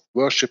charges of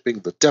worshipping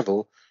the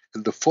devil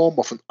in the form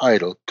of an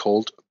idol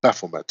called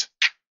Baphomet.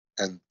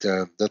 And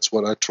that's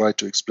what I tried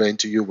to explain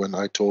to you when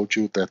I told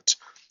you that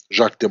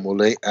Jacques de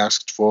Molay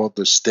asked for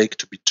the stake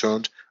to be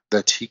turned,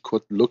 that he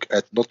could look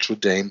at Notre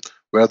Dame,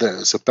 where there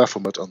is a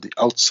Baphomet on the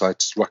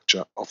outside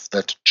structure of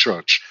that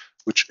church,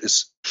 which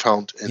is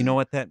found in You know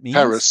what that means?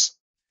 Paris.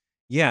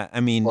 Yeah, I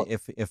mean, What?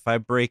 if I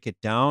break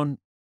it down,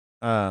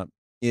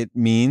 it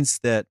means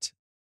that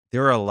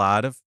there are a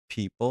lot of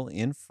people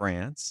in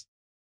France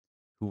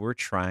who were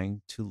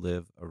trying to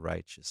live a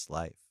righteous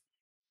life.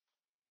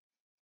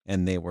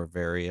 And they were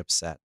very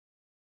upset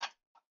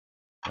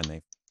when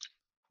they,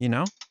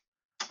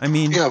 I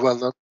mean. Yeah,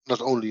 well,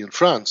 not only in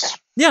France.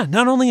 Yeah,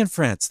 not only in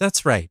France.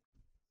 That's right.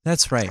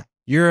 That's right.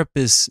 Europe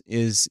is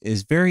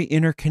very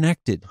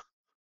interconnected.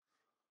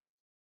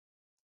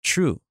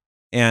 True.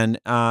 And,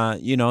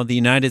 the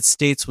United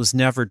States was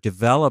never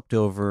developed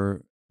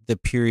over the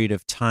period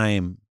of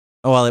time.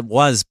 Well, it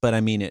was, but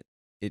I mean,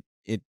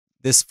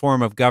 this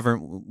form of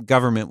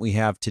government we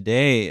have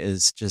today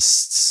is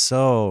just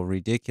so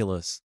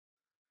ridiculous.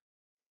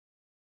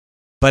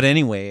 But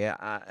anyway,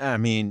 I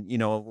mean,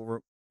 we're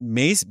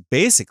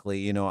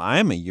basically,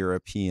 I'm a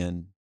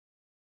European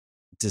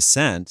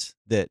descent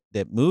that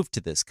moved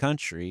to this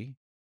country,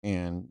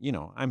 and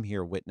I'm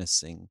here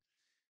witnessing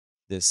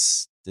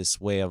this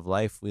way of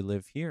life we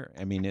live here.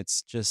 I mean,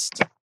 it's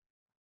just,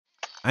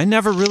 I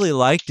never really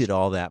liked it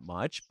all that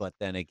much, but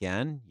then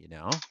again,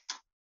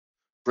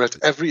 Brett,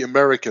 every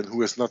American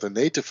who is not a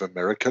Native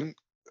American,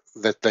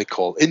 that they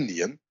call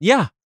Indian,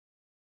 yeah,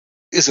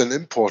 is an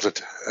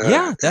imported.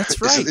 Yeah, that's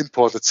right. Is an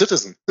imported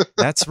citizen.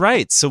 That's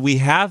right. So we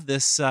have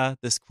this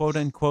this quote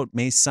unquote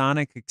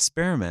Masonic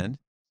experiment,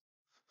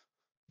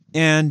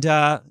 and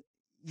yeah,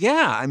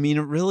 I mean,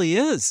 it really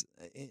is,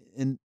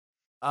 and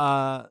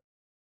not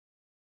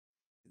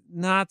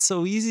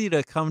so easy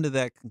to come to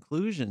that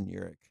conclusion,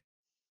 Yurik.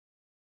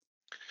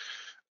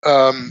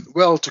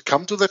 Well, to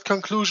come to that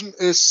conclusion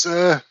is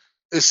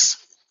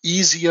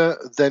easier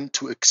than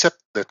to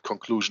accept that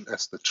conclusion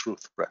as the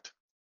truth, Brett.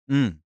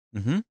 It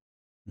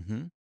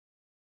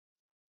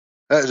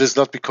is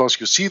not because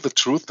you see the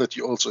truth that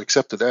you also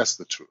accept it as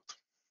the truth.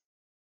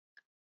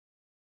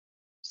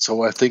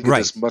 So I think it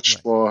is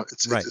much more.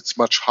 It's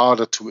much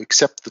harder to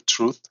accept the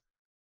truth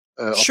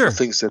of the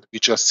things that we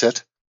just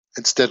said,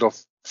 instead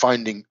of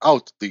finding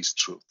out these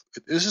truths.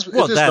 It is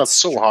not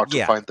so hard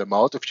to find them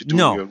out if you do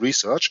your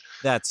research.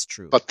 That's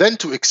true. But then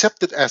to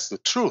accept it as the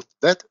truth,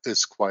 that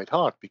is quite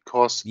hard,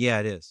 because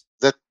it is.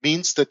 That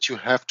means that you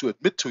have to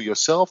admit to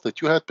yourself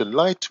that you had been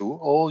lied to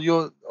all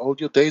your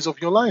days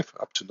of your life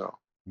up to now.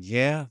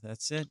 Yeah,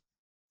 that's it.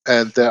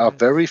 And there are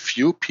very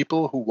few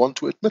people who want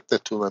to admit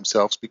that to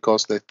themselves,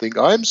 because they think,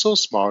 I'm so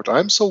smart,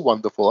 I'm so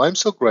wonderful, I'm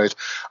so great,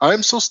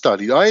 I'm so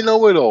studied, I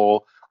know it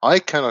all, I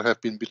cannot have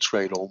been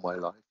betrayed all my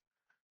life.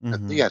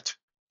 And yet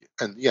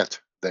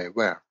they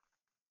were.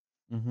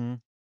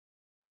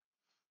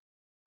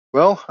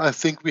 Well, I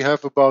think we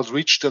have about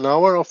reached an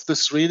hour of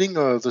this reading,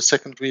 the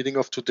second reading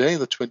of today,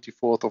 the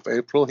 24th of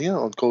April here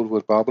on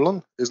Codeword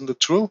Barbelon. Isn't it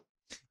true?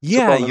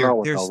 Yeah,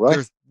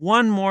 there's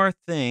one more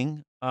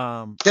thing.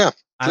 Yeah,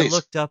 I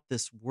looked up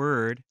this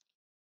word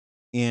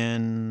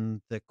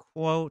in the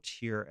quote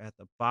here at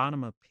the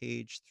bottom of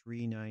page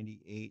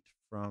 398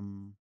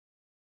 from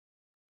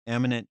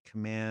Eminent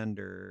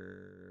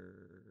Commander.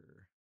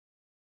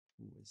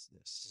 Who is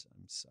this?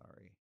 I'm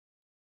sorry.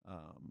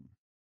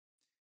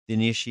 The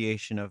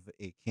initiation of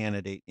a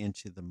candidate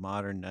into the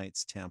modern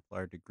Knights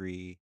Templar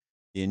degree.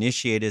 The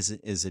initiate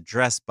is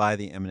addressed by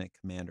the Eminent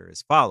Commander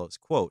as follows,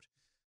 quote,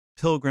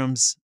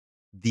 Pilgrims,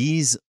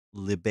 these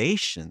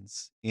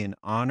libations in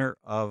honor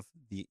of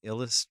the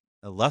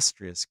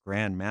illustrious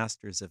Grand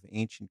Masters of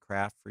ancient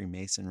craft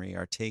Freemasonry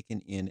are taken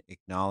in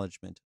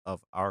acknowledgement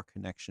of our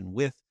connection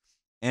with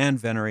and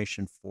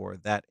veneration for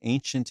that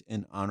ancient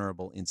and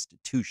honorable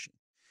institution.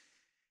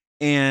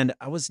 And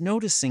I was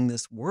noticing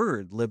this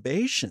word,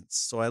 libations,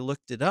 so I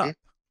looked it up.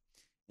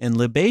 And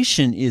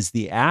libation is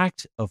the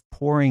act of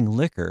pouring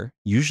liquor,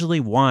 usually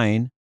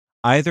wine,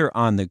 either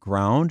on the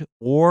ground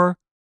or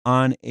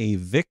on a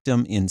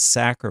victim in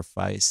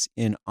sacrifice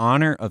in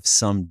honor of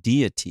some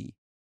deity.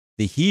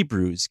 The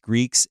Hebrews,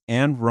 Greeks,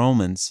 and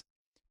Romans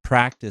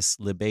practiced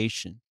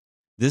libation.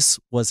 This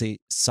was a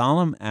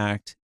solemn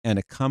act and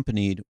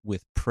accompanied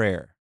with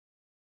prayer.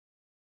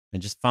 I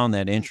just found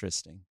that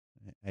interesting.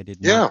 I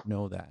did not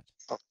know that.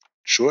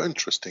 Sure,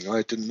 interesting.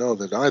 I didn't know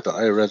that either.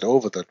 I read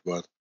over that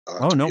word.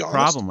 Oh, no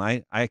problem.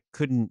 I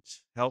couldn't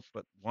help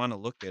but want to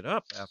look it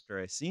up after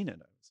I seen it.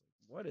 I was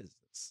like, what is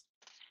this?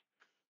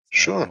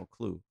 Sure. I have no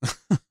clue.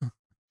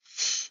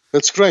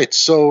 That's great.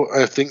 So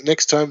I think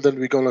next time then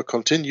we're going to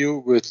continue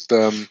with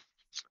the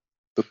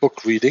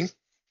book reading.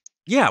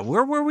 Yeah,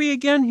 where were we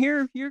again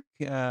here?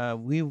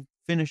 We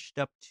finished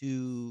up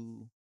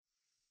to...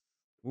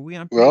 Were we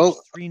on page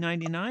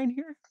 399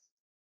 here?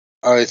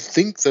 I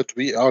think that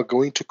we are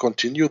going to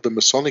continue the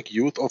Masonic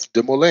Youth of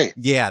Demolay.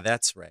 Yeah,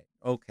 that's right.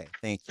 Okay,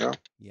 thank you.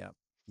 Yeah,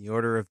 the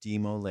Order of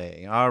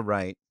Demolay. All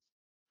right.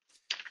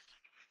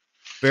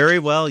 Very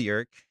well,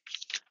 Yerk.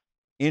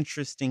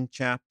 Interesting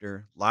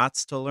chapter.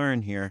 Lots to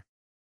learn here.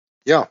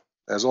 Yeah,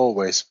 as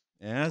always.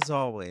 As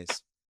always.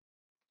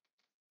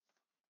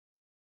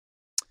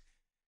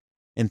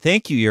 And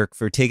thank you, Yerk,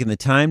 for taking the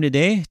time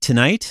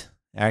tonight.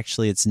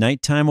 Actually, it's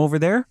nighttime over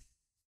there.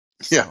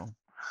 Yeah. So,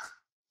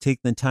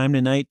 taking the time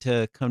tonight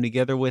to come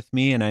together with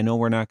me, and I know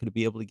we're not going to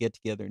be able to get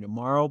together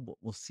tomorrow, but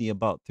we'll see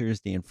about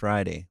Thursday and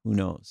Friday. Who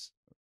knows?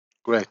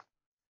 Great.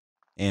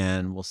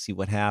 And we'll see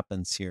what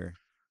happens here.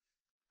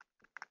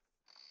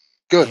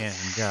 Good.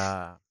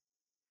 And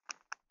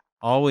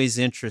always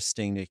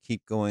interesting to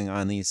keep going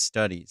on these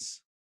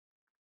studies.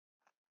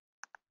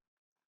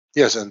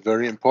 Yes, and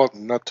very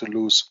important not to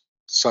lose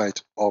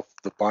sight of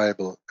the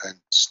Bible and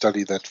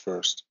study that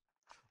first.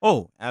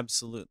 Oh,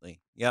 absolutely.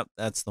 Yep,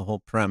 that's the whole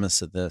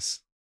premise of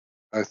this.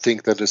 I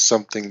think that is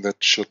something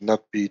that should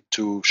not be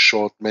too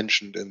short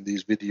mentioned in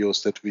these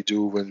videos that we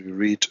do when we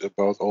read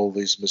about all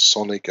these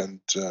Masonic and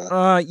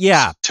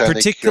yeah, satanic,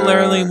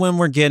 particularly when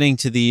we're getting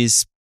to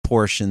these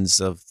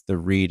portions of the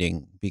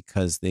reading,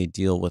 because they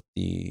deal with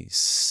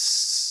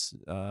these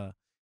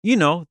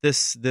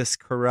this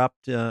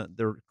corrupted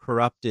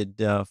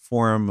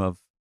form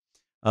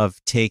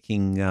of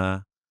taking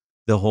the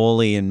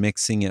holy and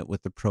mixing it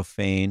with the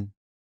profane.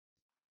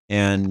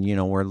 And,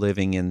 we're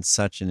living in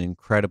such an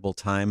incredible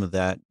time of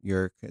that,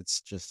 Yerk. It's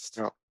just...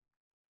 Yeah,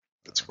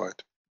 that's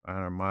right. On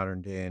our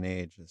modern day and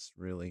age, it's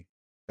really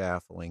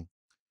baffling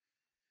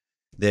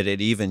that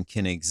it even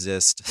can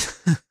exist.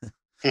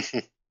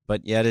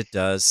 But yet it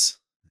does.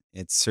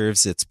 It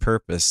serves its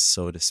purpose,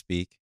 so to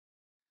speak.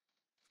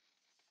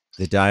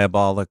 The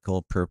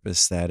diabolical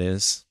purpose, that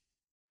is.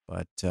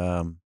 But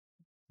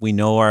we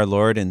know our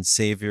Lord and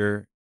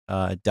Savior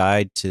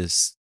died to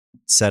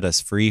set us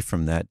free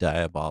from that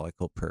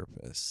diabolical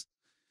purpose.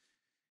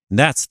 And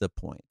that's the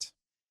point.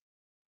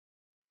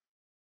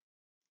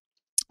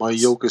 My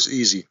yoke is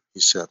easy, he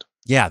said.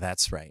 Yeah,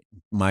 that's right.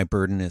 My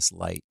burden is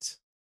light.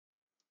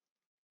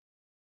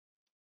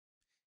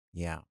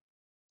 Yeah.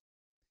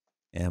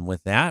 And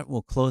with that,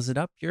 we'll close it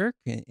up. Jörg,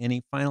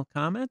 any final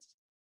comments?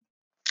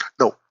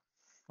 No,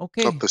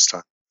 okay. Not this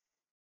time.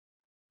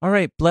 All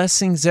right.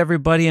 Blessings,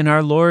 everybody, in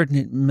our Lord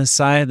and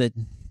Messiah that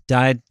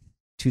died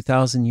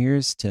 2,000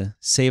 years to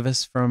save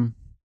us from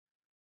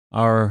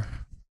our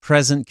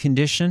present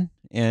condition,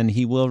 and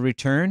he will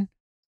return.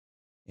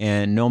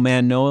 And no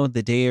man know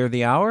the day or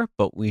the hour,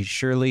 but we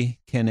surely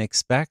can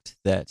expect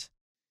that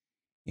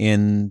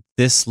in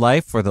this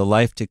life or the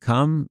life to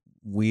come,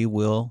 we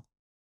will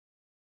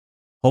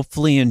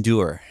hopefully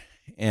endure.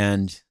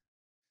 And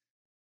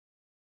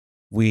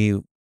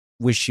we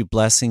wish you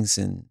blessings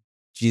in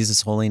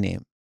Jesus' holy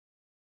name.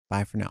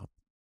 Bye for now.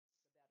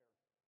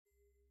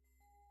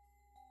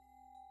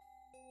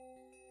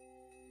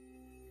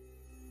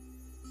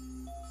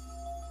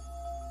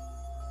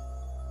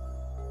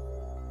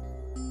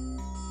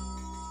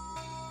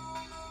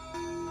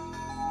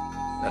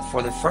 That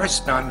for the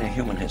first time in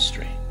human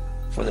history,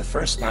 for the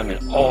first time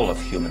in all of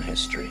human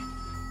history,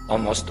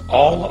 almost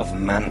all of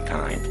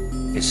mankind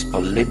is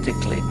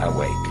politically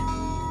awake.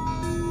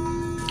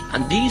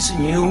 And these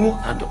new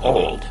and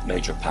old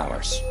major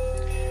powers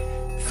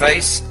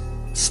face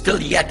still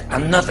yet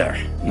another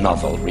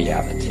novel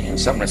reality, in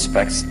some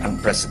respects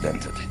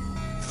unprecedented.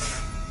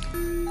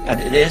 And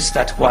it is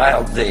that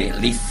while the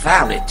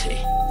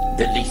lethality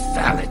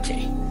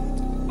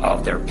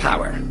of their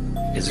power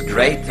is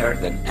greater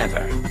than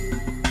ever,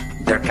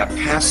 their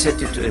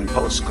capacity to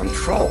impose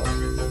control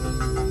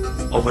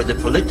over the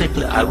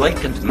politically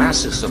awakened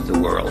masses of the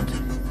world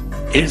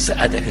is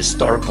at a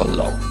historical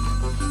low.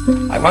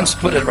 I once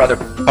put it rather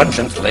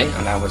pungently,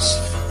 and I was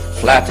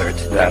flattered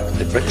that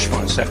the British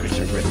Foreign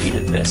Secretary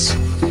repeated this,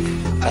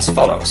 as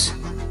follows.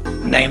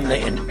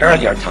 Namely, in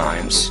earlier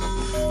times,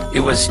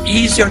 it was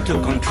easier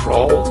to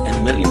control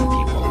 1 million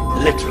people,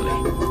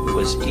 literally, it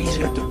was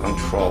easier to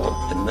control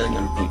 1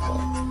 million people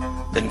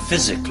than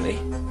physically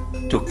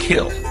to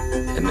kill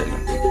 1 million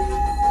people.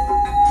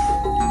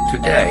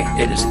 Today,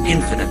 it is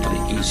infinitely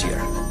easier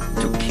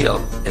to kill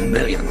 1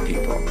 million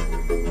people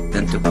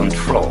than to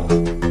control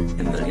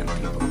 1 million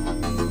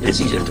people. It is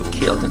easier to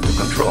kill than to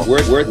control.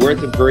 We're at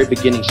the very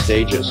beginning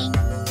stages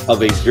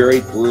of a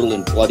very brutal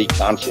and bloody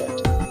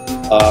conflict.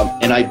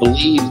 And I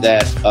believe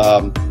that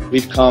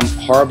we've come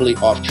horribly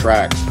off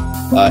track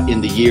in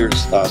the years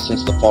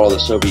since the fall of the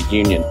Soviet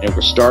Union. And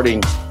we're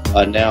starting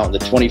now in the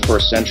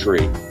 21st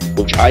century,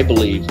 which I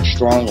believe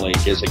strongly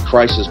is a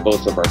crisis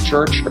both of our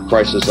church, a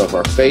crisis of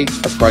our faith,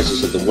 a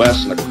crisis of the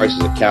West, and a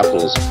crisis of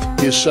capitalism.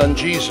 His son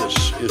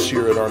Jesus is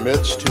here in our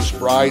midst. His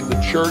bride,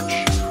 the church,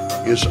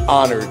 is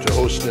honored to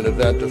host an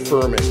event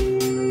affirming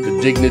the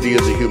dignity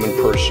of the human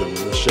person and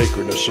the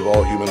sacredness of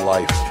all human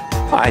life.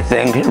 I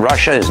think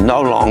Russia is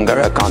no longer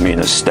a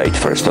communist state,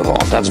 first of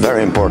all. That's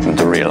very important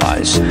to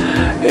realize.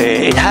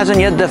 It hasn't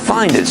yet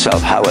defined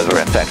itself, however,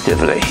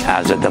 effectively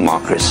as a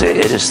democracy.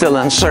 It is still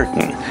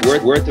uncertain.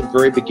 We're at the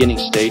very beginning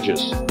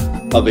stages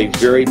of a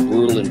very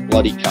brutal and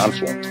bloody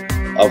conflict,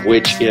 of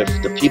which if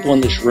the people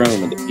in this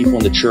room and the people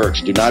in the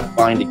church do not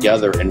bind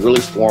together and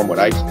really form what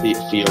I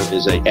feel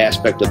is an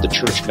aspect of the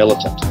church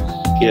militant,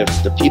 if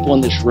the people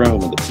in this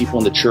room and the people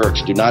in the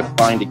church do not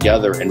bind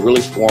together and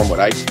really form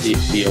what I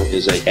feel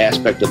is an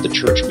aspect of the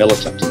church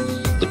militant,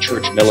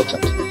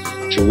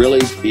 to really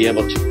be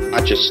able to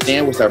not just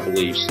stand with our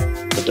beliefs,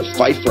 but to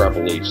fight for our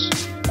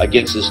beliefs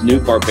against this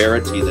new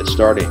barbarity that's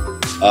starting,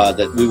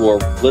 that we will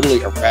literally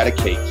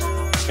eradicate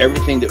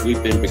everything that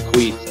we've been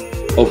bequeathed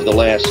over the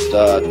last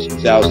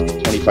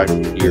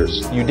 2,025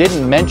 years. You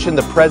didn't mention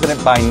the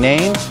president by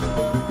name,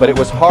 but it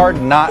was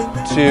hard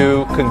not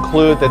to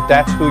conclude that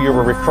that's who you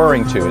were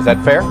referring to. Is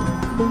that fair?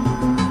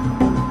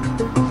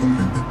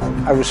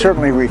 I was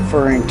certainly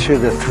referring to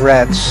the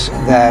threats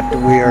that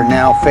we are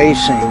now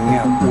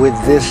facing with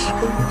this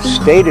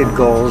stated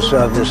goals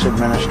of this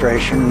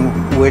administration,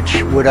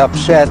 which would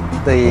upset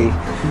the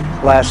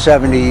last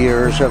 70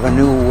 years of a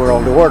new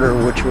world order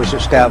which was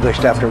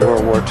established after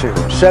World War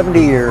II. 70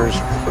 years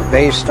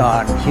based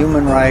on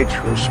human rights,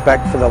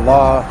 respect for the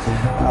law,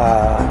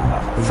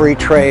 free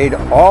trade,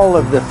 all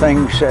of the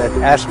things,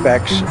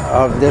 aspects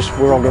of this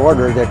world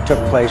order that took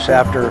place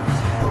after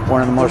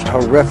one of the most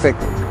horrific,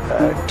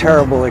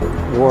 terrible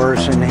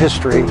wars in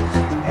history,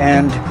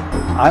 and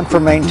I'm for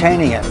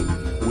maintaining it.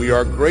 We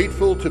are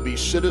grateful to be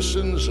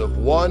citizens of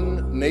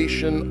one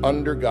nation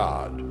under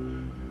God,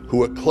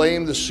 who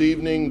acclaim this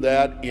evening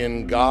that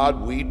in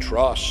God we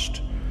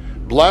trust.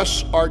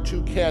 Bless our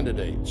two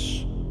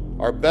candidates,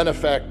 our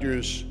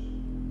benefactors,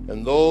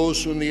 and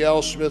those whom the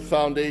L. Smith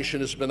Foundation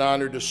has been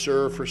honored to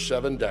serve for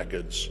 7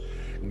 decades.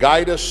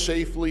 Guide us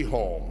safely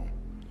home,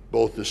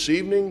 both this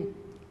evening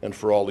and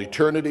for all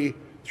eternity,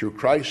 through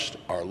Christ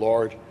our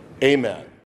Lord. Amen.